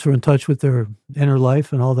closer in touch with their inner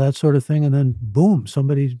life and all that sort of thing. And then, boom,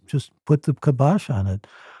 somebody just put the kibosh on it.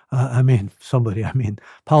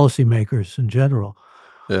 Policymakers in general.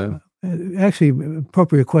 Yeah. Actually,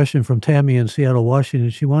 appropriate question from Tammy in Seattle, Washington.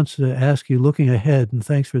 She wants to ask you, looking ahead, and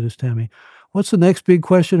thanks for this, Tammy, what's the next big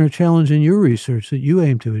question or challenge in your research that you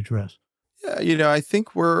aim to address? Yeah, I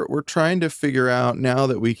think we're trying to figure out now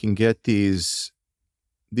that we can get these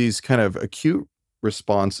kind of acute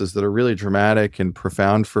responses that are really dramatic and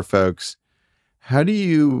profound for folks. How do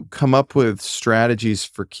you come up with strategies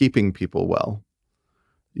for keeping people well?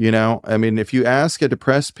 If you ask a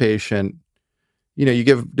depressed patient, you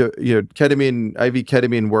give, ketamine, IV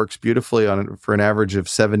ketamine works beautifully for an average of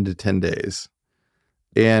 7 to 10 days.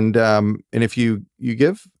 And if you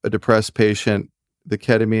give a depressed patient the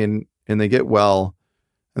ketamine and they get well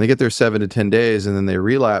and they get their 7 to 10 days and then they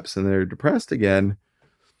relapse and they're depressed again,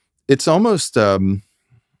 it's almost,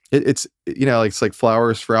 it's like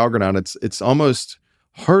flowers for Algernon. It's almost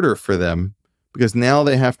harder for them because now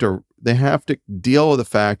they have to deal with the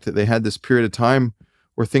fact that they had this period of time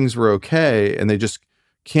where things were okay and they just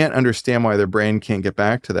can't understand why their brain can't get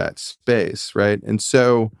back to that space, right? And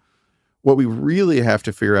so what we really have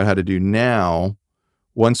to figure out how to do now,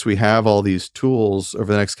 once we have all these tools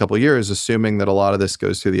over the next couple of years, assuming that a lot of this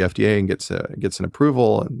goes through the FDA and gets an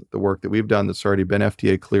approval, and the work that we've done that's already been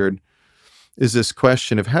FDA cleared, is this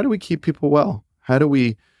question of how do we keep people well? How do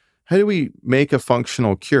we make a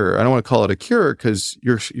functional cure? I don't want to call it a cure because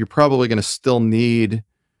you're probably going to still need,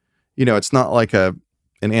 it's not like an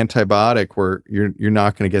antibiotic where you're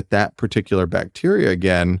not going to get that particular bacteria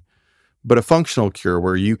again, but a functional cure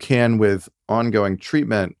where you can, with ongoing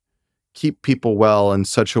treatment, keep people well in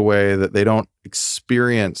such a way that they don't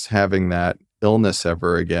experience having that illness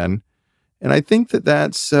ever again. And I think that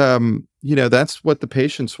that's what the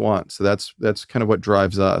patients want. So that's kind of what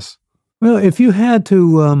drives us. Well, if you had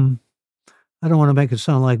to, I don't want to make it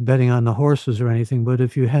sound like betting on the horses or anything, but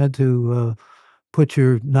if you had to put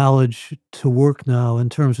your knowledge to work now in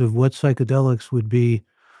terms of what psychedelics would be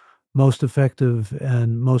most effective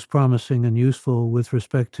and most promising and useful with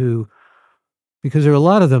respect to, because there are a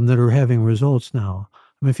lot of them that are having results now.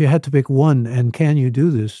 I mean, if you had to pick one, and can you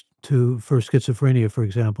do this for schizophrenia, for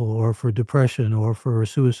example, or for depression, or for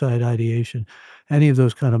suicide ideation, any of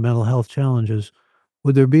those kind of mental health challenges,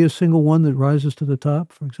 would there be a single one that rises to the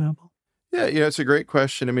top, for example? Yeah, it's a great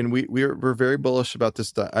question. I mean, we're very bullish about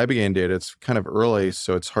this Ibogaine data. It's kind of early,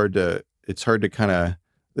 so it's hard to kind of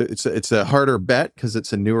it's a harder bet because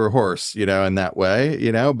it's a newer horse, in that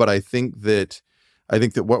way, But I think that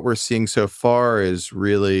what we're seeing so far is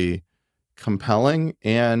really compelling,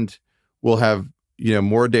 and we'll have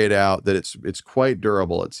more data out that it's quite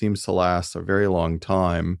durable. It seems to last a very long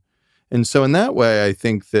time. And so in that way, I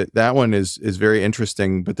think that one is very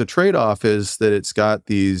interesting. But the trade-off is that it's got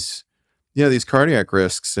these cardiac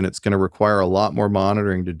risks, and it's going to require a lot more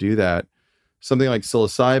monitoring to do that. Something like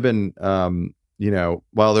psilocybin,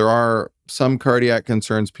 while there are some cardiac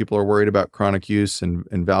concerns, people are worried about chronic use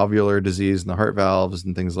and valvular disease and the heart valves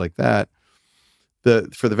and things like that.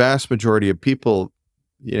 For the vast majority of people,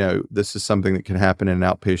 this is something that can happen in an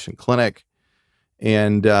outpatient clinic.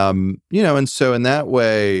 And so in that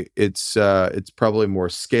way, it's probably more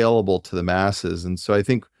scalable to the masses. And so I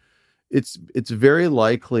think it's very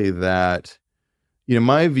likely that,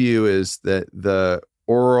 my view is that the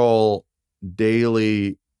oral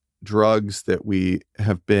daily drugs that we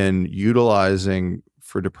have been utilizing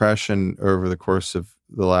for depression over the course of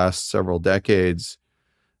the last several decades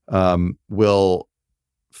will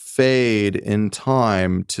fade in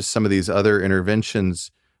time to some of these other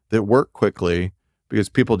interventions that work quickly because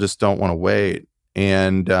people just don't want to wait.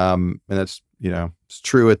 And that's, it's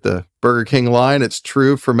true at the Burger King line. It's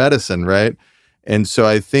true for medicine, right? And so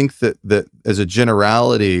I think that as a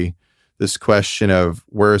generality, this question of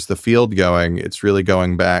where's the field going, it's really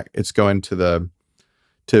going back. It's going to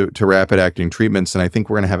rapid acting treatments. And I think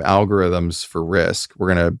we're going to have algorithms for risk.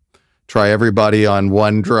 We're going to try everybody on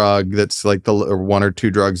one drug that's like or one or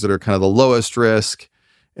two drugs that are kind of the lowest risk.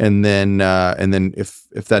 And then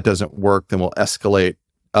if that doesn't work, then we'll escalate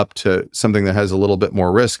up to something that has a little bit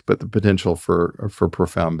more risk, but the potential for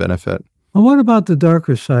profound benefit. Well, what about the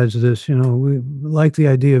darker sides of this? We like the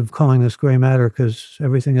idea of calling this gray matter because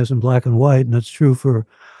everything isn't black and white, and it's true for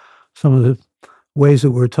some of the ways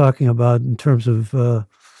that we're talking about in terms of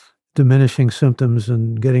diminishing symptoms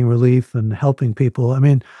and getting relief and helping people. I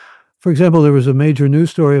mean, for example, there was a major news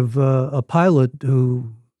story of a pilot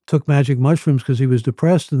who took magic mushrooms because he was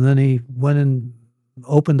depressed, and then he went and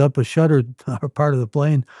opened up a shutter or part of the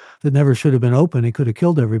plane that never should have been open. He could have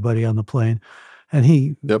killed everybody on the plane. And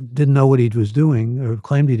he didn't know what he was doing, or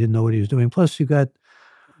claimed he didn't know what he was doing. Plus, I've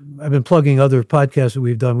been plugging other podcasts that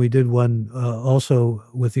we've done. We did one also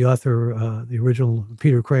with the author, the original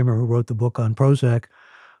Peter Kramer, who wrote the book on Prozac.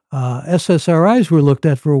 SSRIs were looked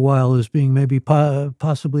at for a while as being maybe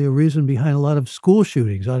possibly a reason behind a lot of school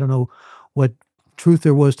shootings. I don't know what truth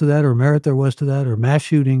there was to that, or merit there was to that, or mass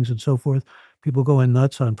shootings and so forth. People going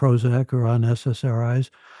nuts on Prozac or on SSRIs.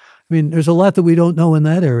 I mean, there's a lot that we don't know in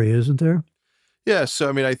that area, isn't there? Yeah. So,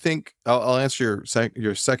 I mean, I think I'll answer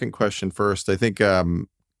your second question first. I think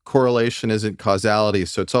correlation isn't causality,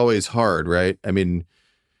 so it's always hard, right? I mean,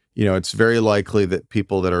 it's very likely that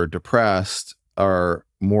people that are depressed are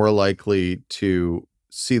more likely to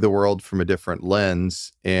see the world from a different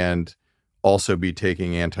lens and also be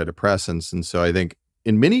taking antidepressants. And so I think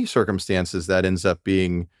in many circumstances that ends up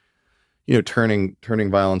being, turning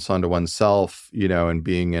violence onto oneself, and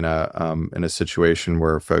being in a situation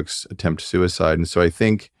where folks attempt suicide. And so I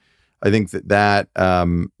think that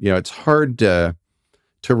it's hard to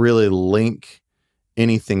really link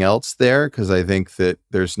anything else there, because I think that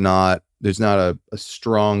there's not a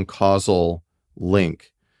strong causal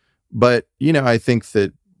link. But I think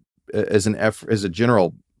that as a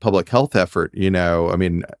general public health effort,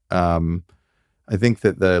 I think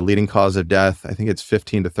that the leading cause of death, I think it's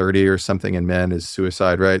 15 to 30 or something in men, is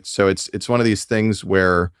suicide, right? So it's one of these things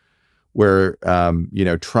where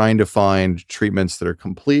trying to find treatments that are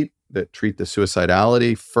complete, that treat the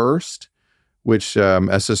suicidality first, which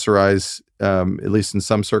SSRIs, at least in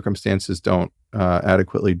some circumstances, don't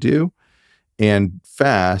adequately do, and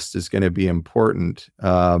fast is going to be important.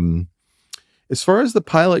 As far as the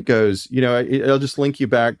pilot goes, I'll just link you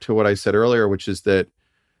back to what I said earlier, which is that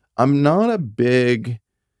I'm not a big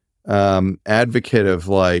advocate of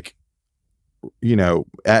like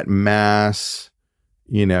at mass,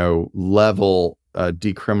 level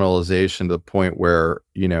decriminalization to the point where,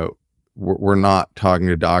 we're not talking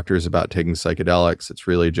to doctors about taking psychedelics. It's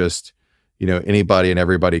really just, anybody and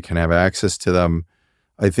everybody can have access to them.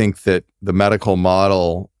 I think that the medical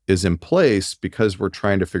model is in place because we're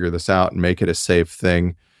trying to figure this out and make it a safe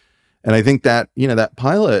thing. And I think that, that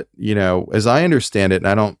pilot, as I understand it, and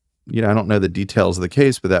I don't know the details of the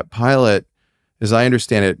case, but that pilot, as I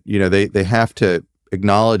understand it, they have to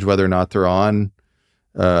acknowledge whether or not they're on,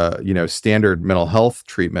 standard mental health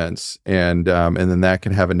treatments, and then that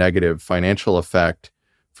can have a negative financial effect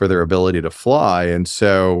for their ability to fly. And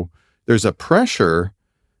so there's a pressure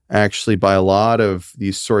actually by a lot of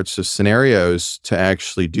these sorts of scenarios to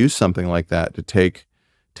actually do something like that, to take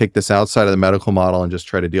this outside of the medical model and just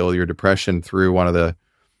try to deal with your depression through one of the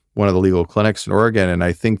legal clinics in Oregon. And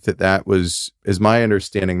I think that was, as my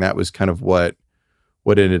understanding, that was kind of what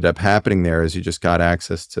ended up happening there, is he just got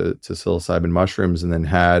access to psilocybin mushrooms and then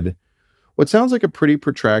had what sounds like a pretty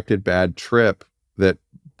protracted bad trip that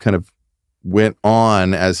kind of went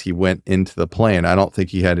on as he went into the plane. I don't think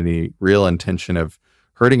he had any real intention of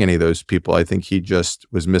hurting any of those people. I think he just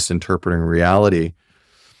was misinterpreting reality.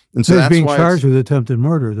 And so He's that's being why charged with attempted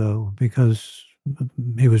murder, though, because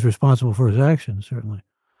he was responsible for his actions. Certainly,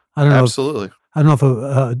 I don't know. Absolutely. I don't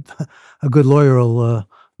know if a good lawyer will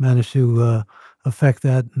manage to affect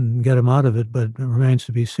that and get him out of it, but it remains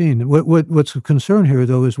to be seen. What's a concern here,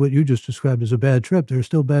 though, is what you just described as a bad trip. There's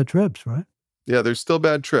still bad trips, right? Yeah, there's still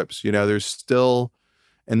bad trips. There's still,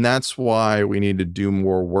 and that's why we need to do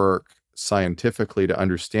more work scientifically to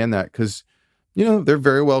understand that, because there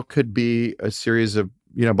very well could be a series of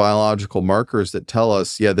biological markers that tell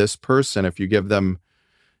us, yeah, this person, if you give them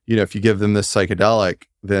this psychedelic,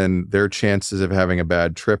 then their chances of having a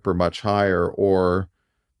bad trip are much higher, or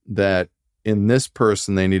that in this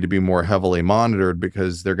person, they need to be more heavily monitored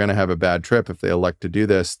because they're going to have a bad trip. If they elect to do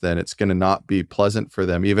this, then it's going to not be pleasant for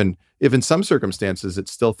them. Even if in some circumstances,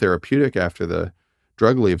 it's still therapeutic after the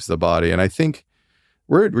drug leaves the body. And I think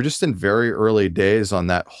we're just in very early days on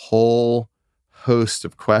that whole host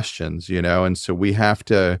of questions, and so we have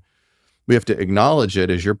to acknowledge it,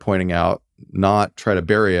 as you're pointing out, not try to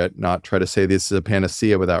bury it, not try to say this is a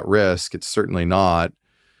panacea without risk. It's certainly not.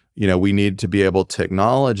 We need to be able to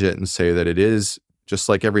acknowledge it and say that it is, just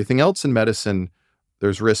like everything else in medicine,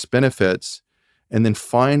 there's risk benefits, and then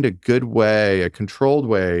find a good way, a controlled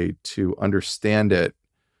way to understand it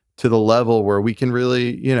to the level where we can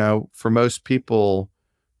really, for most people,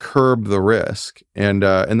 curb the risk. And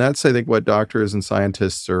that's, I think, what doctors and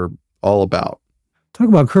scientists are all about. Talk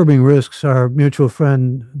about curbing risks. Our mutual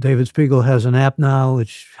friend David Spiegel has an app now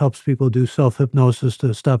which helps people do self-hypnosis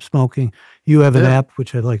to stop smoking. You have an app,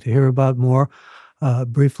 which I'd like to hear about more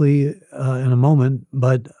briefly in a moment.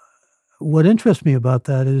 But what interests me about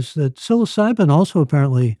that is that psilocybin also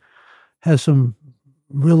apparently has some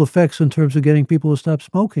real effects in terms of getting people to stop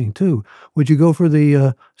smoking, too. Would you go for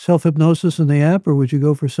the self-hypnosis in the app, or would you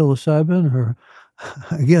go for psilocybin? Or,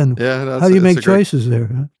 again, how do you make choices there?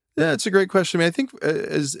 Huh? Yeah, it's a great question. I mean, I think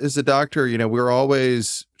as a doctor, we're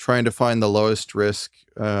always trying to find the lowest risk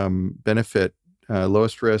benefit,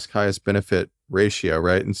 lowest risk, highest benefit ratio,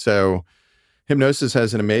 right? And so hypnosis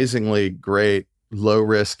has an amazingly great low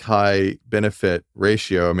risk, high benefit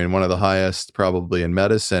ratio. I mean, one of the highest probably in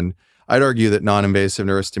medicine. I'd argue that non-invasive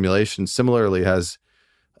neurostimulation similarly has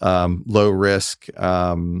low risk,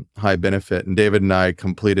 high benefit. And David and I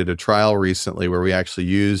completed a trial recently where we actually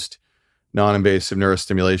used non-invasive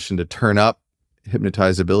neurostimulation to turn up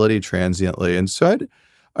hypnotizability transiently. And so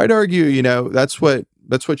I'd argue, that's what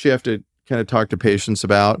you have to kind of talk to patients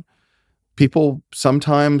about. People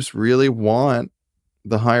sometimes really want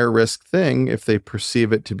the higher risk thing if they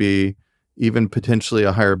perceive it to be even potentially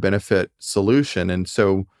a higher benefit solution. And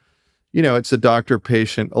so, it's a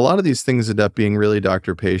doctor-patient. A lot of these things end up being really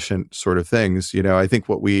doctor-patient sort of things. I think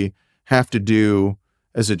what we have to do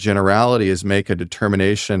as a generality is make a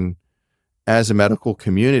determination as a medical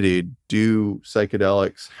community. Do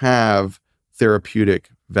psychedelics have therapeutic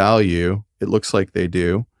value? It looks like they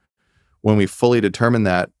do. When we fully determine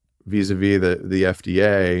that vis-a-vis the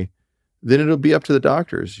FDA, then it'll be up to the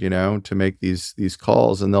doctors, to make these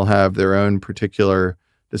calls, and they'll have their own particular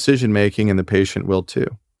decision making, and the patient will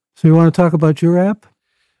too. So you want to talk about your app?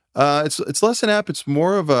 It's less an app. It's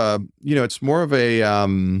more of an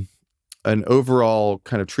overall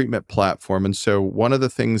kind of treatment platform. And so one of the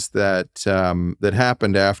things that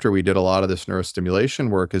happened after we did a lot of this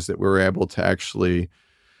neurostimulation work is that we were able to actually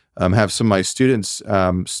have some of my students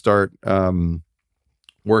start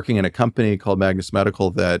working in a company called Magnus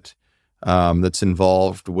Medical that that's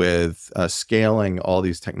involved with scaling all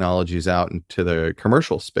these technologies out into the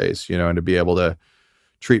commercial space, and to be able to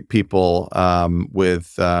treat people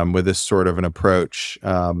with this sort of an approach,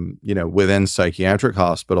 within psychiatric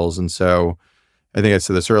hospitals. And so I think I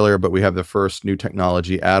said this earlier, but we have the first new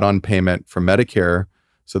technology add-on payment from Medicare.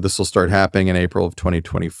 So this will start happening in April of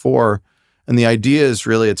 2024. And the idea is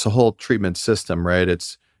really, it's a whole treatment system, right?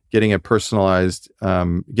 It's getting a personalized,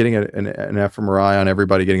 getting an fMRI on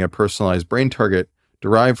everybody, getting a personalized brain target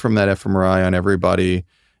derived from that fMRI on everybody,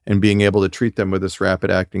 and being able to treat them with this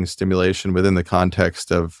rapid acting stimulation within the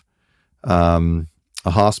context of a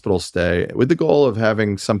hospital stay, with the goal of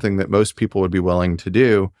having something that most people would be willing to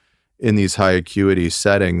do in these high acuity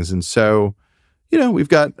settings. And so, we've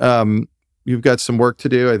got some work to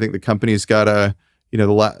do. I think the company's got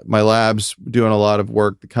my lab's doing a lot of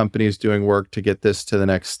work. The company's doing work to get this to the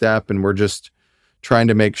next step. And we're just trying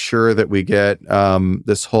to make sure that we get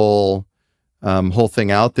this whole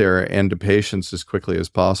thing out there and to patients as quickly as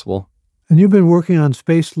possible. And you've been working on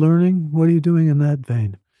space learning. What are you doing in that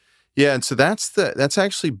vein? Yeah, and so that's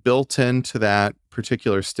actually built into that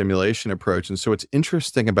particular stimulation approach. And so what's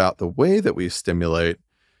interesting about the way that we stimulate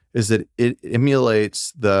is that it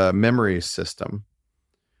emulates the memory system.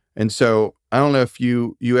 And so I don't know if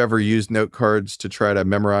you ever used note cards to try to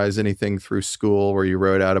memorize anything through school, where you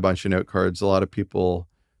wrote out a bunch of note cards. A lot of people,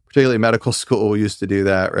 particularly medical school, used to do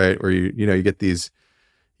that, right? Where you get these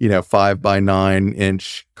 5x9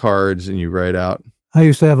 inch cards and you write out. I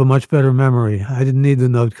used to have a much better memory. I didn't need the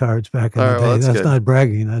note cards back in the day. Well, that's good. Not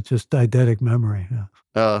bragging. That's just eidetic memory. Yeah.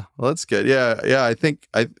 Well, that's good. Yeah. I think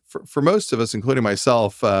for most of us, including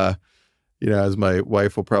myself, as my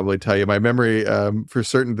wife will probably tell you, my memory for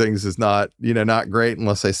certain things is not great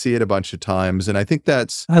unless I see it a bunch of times. And I think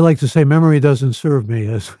I like to say memory doesn't serve me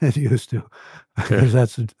as it used to, because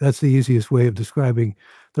that's the easiest way of describing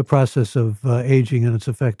the process of aging and its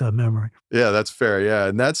effect on memory. Yeah, that's fair. Yeah.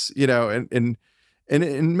 And that's,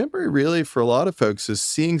 and memory really for a lot of folks is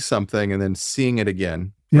seeing something and then seeing it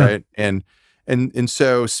again. Yeah. Right. And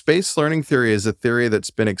so space learning theory is a theory that's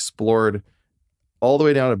been explored all the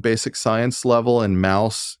way down to basic science level in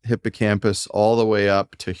mouse hippocampus, all the way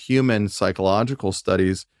up to human psychological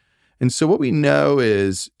studies. And so what we know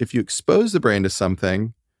is if you expose the brain to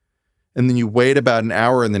something and then you wait about an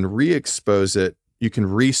hour and then re-expose it, you can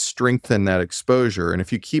re-strengthen that exposure. And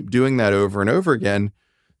if you keep doing that over and over again,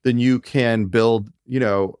 then you can build,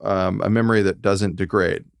 a memory that doesn't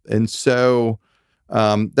degrade. And so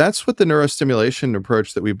that's what the neurostimulation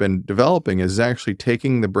approach that we've been developing is actually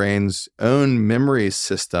taking the brain's own memory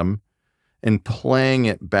system and playing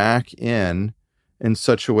it back in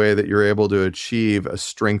such a way that you're able to achieve a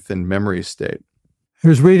strengthened memory state.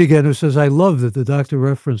 Here's Reed again, who says, I love that the doctor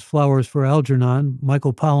referenced Flowers for Algernon.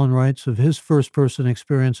 Michael Pollan writes of his first-person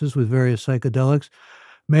experiences with various psychedelics.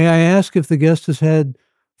 May I ask if the guest has had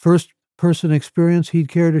first-person experience he'd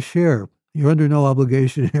care to share? You're under no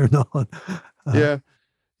obligation here, Nolan. Yeah.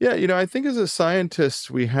 I think as a scientist,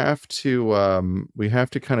 we have to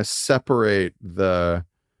kind of separate the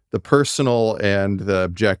personal and the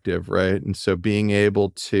objective, right? And so being able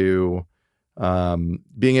to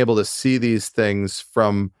see these things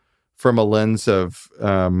from a lens of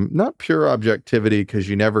not pure objectivity, because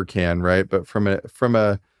you never can, right? But from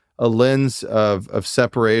a lens of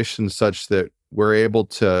separation, such that we're able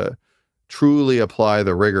to truly apply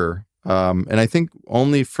the rigor. And I think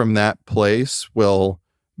only from that place will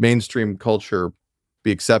mainstream culture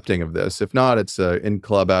be accepting of this. If not, it's a in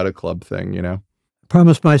club, out of club thing,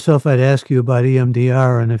 Promised myself I'd ask you about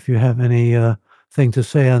EMDR and if you have any thing to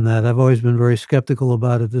say on that. I've always been very skeptical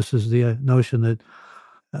about it. This is the notion that,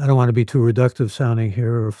 I don't want to be too reductive sounding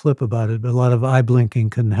here or flip about it, but a lot of eye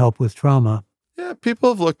blinking can help with trauma. Yeah, people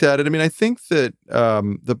have looked at it. I mean, I think that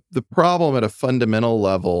the problem at a fundamental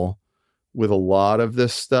level with a lot of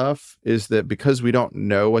this stuff is that because we don't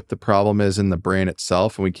know what the problem is in the brain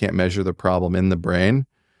itself, and we can't measure the problem in the brain,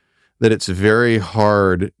 that it's very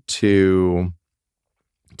hard to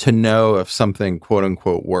know if something quote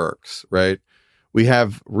unquote works, right? We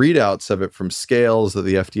have readouts of it from scales that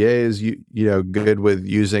the FDA is good with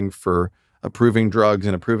using for approving drugs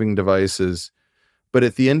and approving devices. But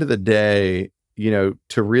at the end of the day, to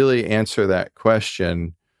really answer that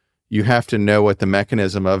question, you have to know what the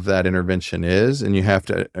mechanism of that intervention is, and you have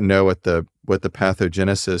to know what the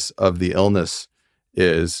pathogenesis of the illness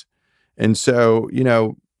is. And so,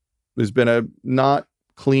 there's been a not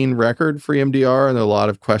clean record for EMDR, and there are a lot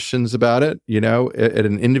of questions about it, at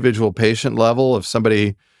an individual patient level. If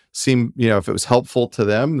somebody seemed, if it was helpful to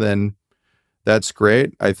them, then that's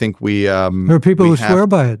great. I think there are people who swear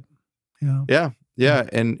by it. Yeah. Yeah,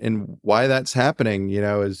 and why that's happening,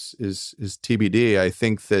 is TBD. I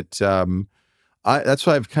think that that's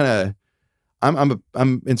why I've kind of I'm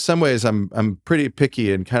in some ways I'm pretty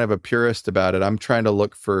picky and kind of a purist about it. I'm trying to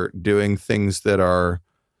look for doing things that are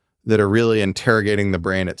really interrogating the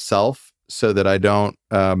brain itself, so that I don't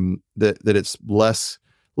that it's less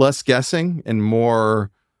guessing and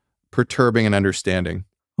more perturbing and understanding.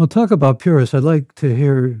 Well, talk about purists. I'd like to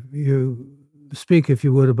hear you speak, if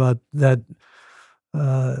you would, about that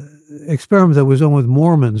uh, experiment that was done with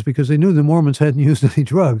Mormons, because they knew the Mormons hadn't used any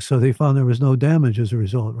drugs, so they found there was no damage as a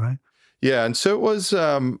result, right? Yeah, and so it was.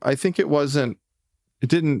 I think it wasn't. It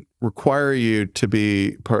didn't require you to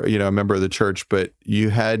be a member of the church, but you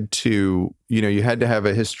had to. You had to have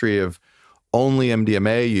a history of only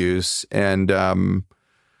MDMA use, and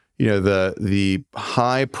the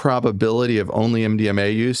high probability of only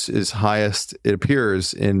MDMA use is highest, it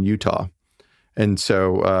appears, in Utah, and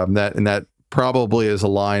so that probably is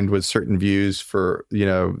aligned with certain views for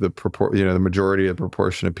the majority of the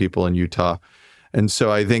proportion of people in Utah. And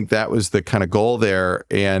so I think that was the kind of goal there,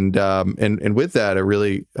 and with that, a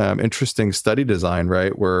really interesting study design,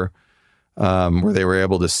 right, where they were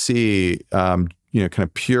able to see kind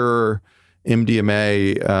of pure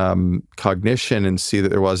MDMA cognition and see that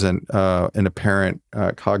there wasn't an apparent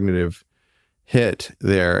cognitive hit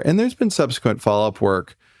there. And there's been subsequent follow-up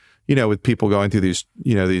work, with people going through these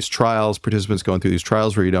trials, participants going through these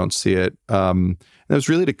trials where you don't see it. And it was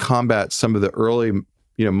really to combat some of the early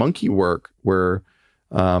monkey work where,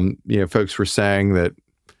 folks were saying that,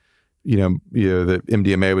 that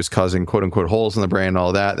MDMA was causing quote unquote holes in the brain and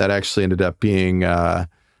all that. That actually ended up being a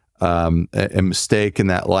mistake in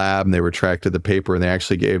that lab, and they retracted the paper, and they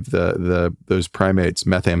actually gave those primates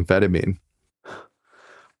methamphetamine.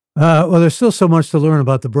 Well, there's still so much to learn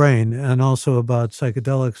about the brain, and also about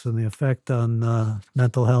psychedelics and the effect on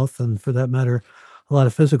mental health, and for that matter, a lot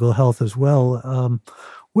of physical health as well.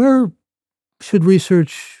 Where should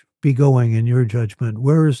research be going, in your judgment?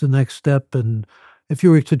 Where is the next step? And if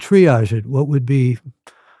you were to triage it, what would be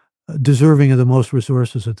deserving of the most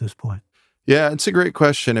resources at this point? Yeah, it's a great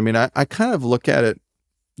question. I mean, I kind of look at it,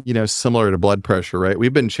 similar to blood pressure, right?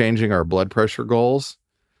 We've been changing our blood pressure goals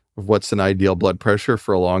of what's an ideal blood pressure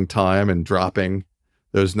for a long time, and dropping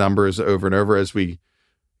those numbers over and over as we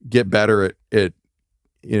get better at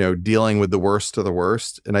dealing with the worst of the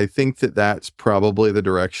worst. And I think that that's probably the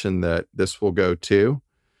direction that this will go to.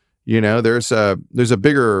 There's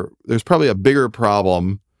probably a bigger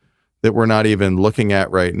problem that we're not even looking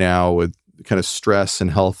at right now, with kind of stress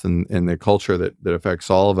and health and the culture that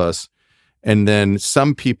affects all of us. And then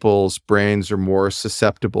some people's brains are more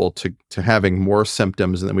susceptible to having more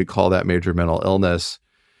symptoms, and then we call that major mental illness.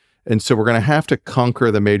 And so we're going to have to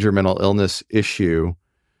conquer the major mental illness issue.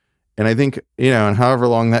 And I think, and however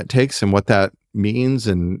long that takes and what that means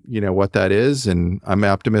and, what that is, and I'm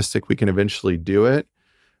optimistic we can eventually do it.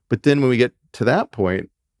 But then when we get to that point,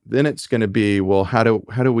 then it's going to be, well, how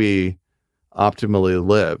do we optimally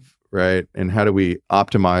live, right? And how do we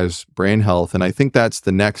optimize brain health? And I think that's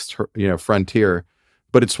the next, frontier,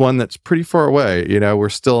 but it's one that's pretty far away. We're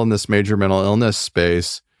still in this major mental illness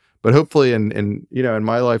space, but hopefully in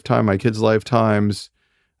my lifetime, my kids' lifetimes,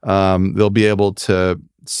 they'll be able to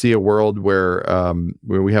see a world where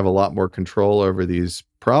we have a lot more control over these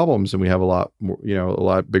problems, and we have a lot more, a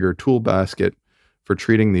lot bigger tool basket for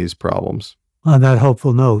treating these problems. On that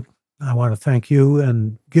hopeful note, I want to thank you,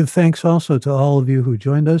 and give thanks also to all of you who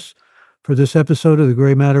joined us for this episode of the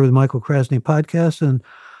Gray Matter with Michael Krasny podcast. And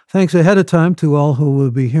thanks ahead of time to all who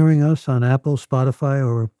will be hearing us on Apple, Spotify,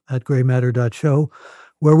 or at graymatter.show,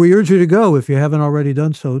 where we urge you to go, if you haven't already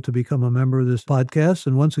done so, to become a member of this podcast.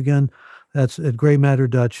 And once again, that's at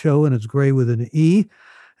graymatter.show, and it's gray with an E.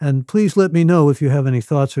 And please let me know if you have any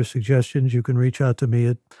thoughts or suggestions. You can reach out to me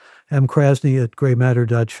at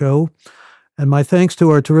mkrasny@graymatter.show. And my thanks to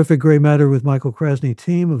our terrific Gray Matter with Michael Krasny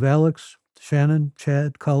team of Alex, Shannon,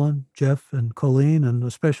 Chad, Cullen, Jeff, and Colleen. And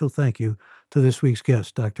a special thank you to this week's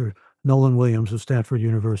guest, Dr. Nolan Williams of Stanford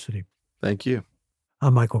University. Thank you.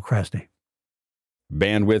 I'm Michael Krasny.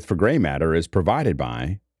 Bandwidth for Gray Matter is provided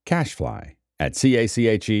by CashFly at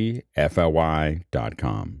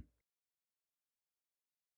CACHEFLY.com.